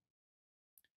operate,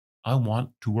 I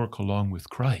want to work along with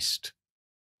Christ,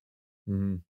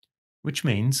 which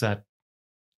means that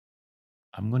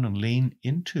I'm going to lean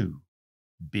into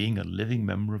being a living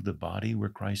member of the body where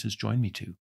Christ has joined me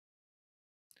to.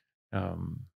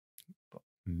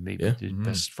 Maybe the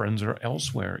best friends are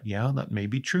elsewhere. Yeah, that may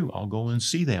be true. I'll go and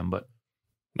see them, but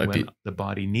when the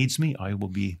body needs me, I will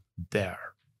be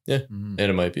there. Yeah, and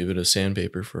it might be a bit of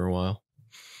sandpaper for a while.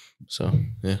 So,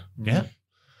 yeah. Yeah.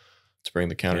 To bring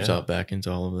the countertop back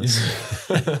into all of this.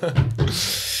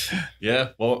 Yeah,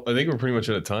 well, I think we're pretty much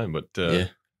out of time, but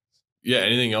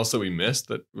anything else that we missed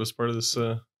that was part of this, should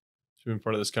have been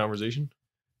part of this conversation?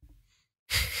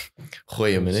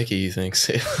 Hoya Manicki, you think?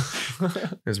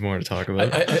 There's more to talk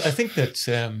about. I think that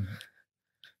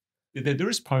there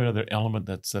is probably another element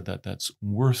that's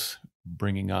worth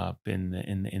bringing up,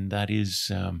 and that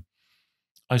is,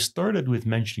 I started with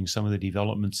mentioning some of the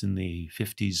developments in the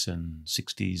 50s and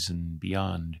 60s and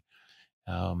beyond,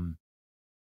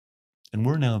 and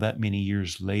we're now that many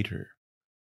years later.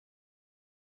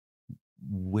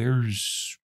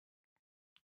 Where's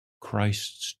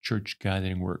Christ's church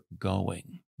gathering work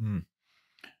going? And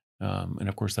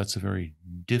of course, that's a very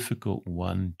difficult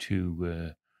one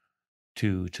to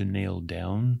nail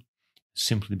down,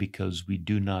 simply because we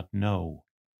do not know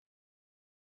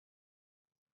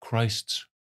Christ's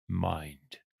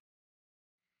mind.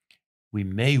 We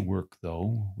may work,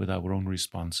 though, with our own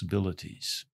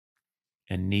responsibilities,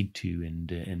 and need to, and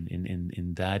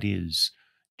that is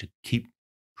to keep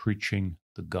preaching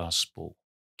the gospel,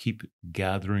 keep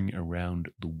gathering around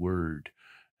the word,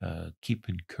 keep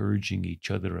encouraging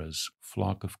each other as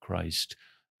flock of Christ,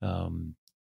 to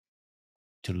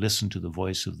listen to the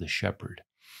voice of the shepherd.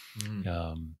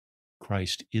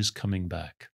 Christ is coming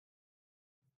back.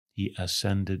 He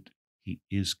ascended. He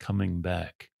is coming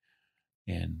back.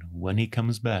 And when he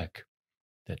comes back,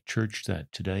 that church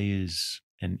that today is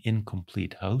an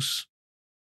incomplete house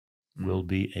will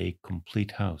be a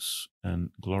complete house, and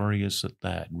glorious at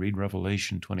that. Read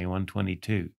Revelation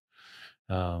 21:22.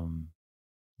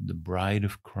 The bride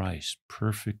of Christ,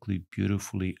 perfectly,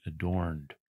 beautifully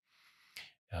adorned.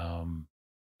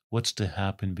 What's to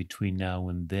happen between now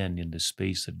and then in the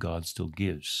space that God still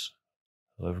gives?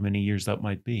 However many years that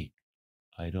might be,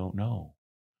 I don't know.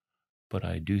 But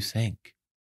I do think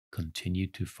continue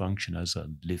to function as a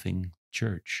living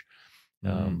church.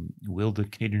 Will the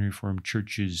Canadian Reformed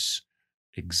churches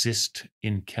exist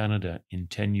in Canada in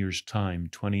 10 years' time,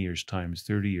 20 years' time,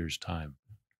 30 years' time,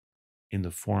 in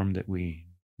the form that we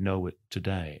know it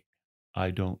today? I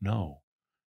don't know.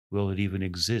 Will it even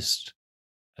exist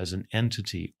as an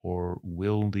entity, or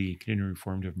will the Canadian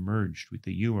Reformed have merged with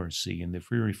the URC and the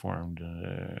Free Reformed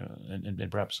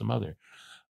and perhaps some other?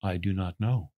 I do not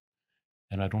know.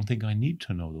 And I don't think I need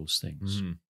to know those things.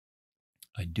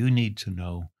 I do need to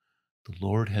know the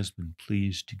Lord has been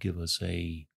pleased to give us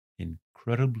a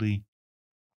incredibly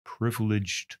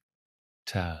privileged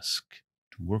task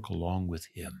to work along with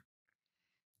him.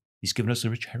 He's given us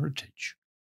a rich heritage.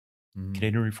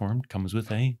 Canadian Reformed comes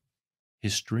with a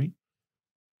history,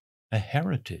 a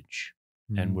heritage,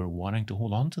 and we're wanting to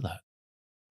hold on to that.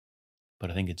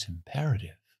 But I think it's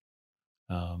imperative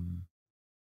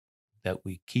that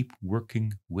we keep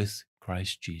working with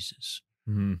Christ Jesus.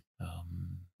 Mm-hmm.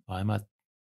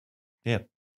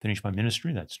 Finished my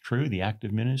ministry. That's true, the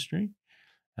active ministry.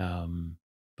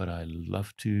 But I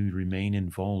love to remain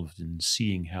involved in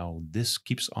seeing how this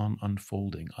keeps on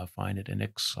unfolding. I find it an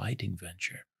exciting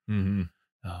venture. Mm-hmm.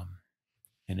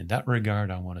 And in that regard,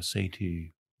 I want to say to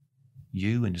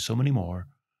you and to so many more,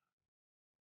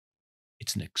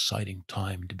 it's an exciting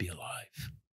time to be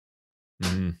alive.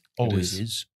 Mm-hmm. Always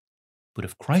is. But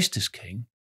if Christ is king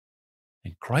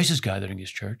and Christ is gathering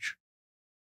his church,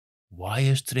 why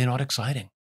is today not exciting?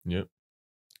 Yep.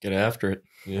 Get after it.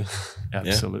 Yeah.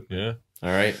 Absolutely. Yeah. All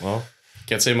right. Well,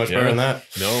 can't say much better than that.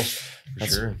 No,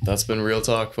 sure. That's been Real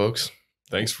Talk, folks.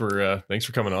 Thanks for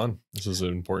coming on. This is an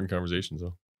important conversation.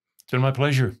 So it's been my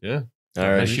pleasure. Yeah. All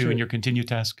right. Bless you in your continued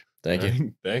task. Thank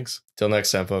you. Thanks. Till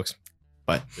next time, folks.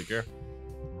 Bye. Take care.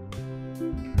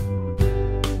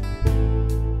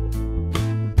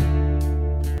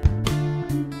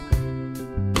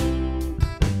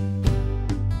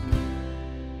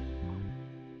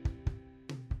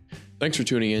 Thanks for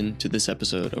tuning in to this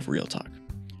episode of Real Talk.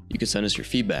 You can send us your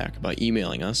feedback by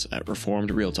emailing us at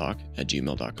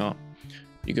reformedrealtalk@gmail.com.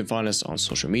 You can find us on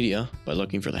social media by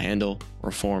looking for the handle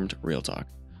Reformed Real Talk.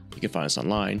 You can find us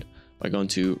online by going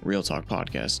to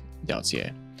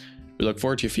realtalkpodcast.ca. We look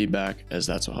forward to your feedback, as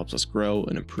that's what helps us grow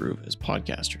and improve as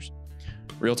podcasters.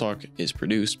 Real Talk is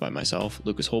produced by myself,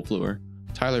 Lucas Holfluer,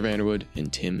 Tyler Vanderwood,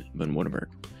 and Tim Van Woudenberg.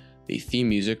 The theme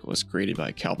music was created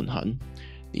by Calvin Hutton.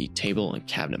 The table and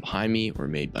cabinet behind me were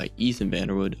made by Ethan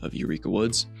Vanderwood of Eureka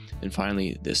Woods. And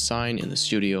finally, this sign in the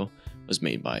studio was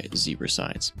made by Zebra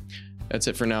Signs. That's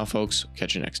it for now, folks.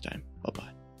 Catch you next time. Bye-bye.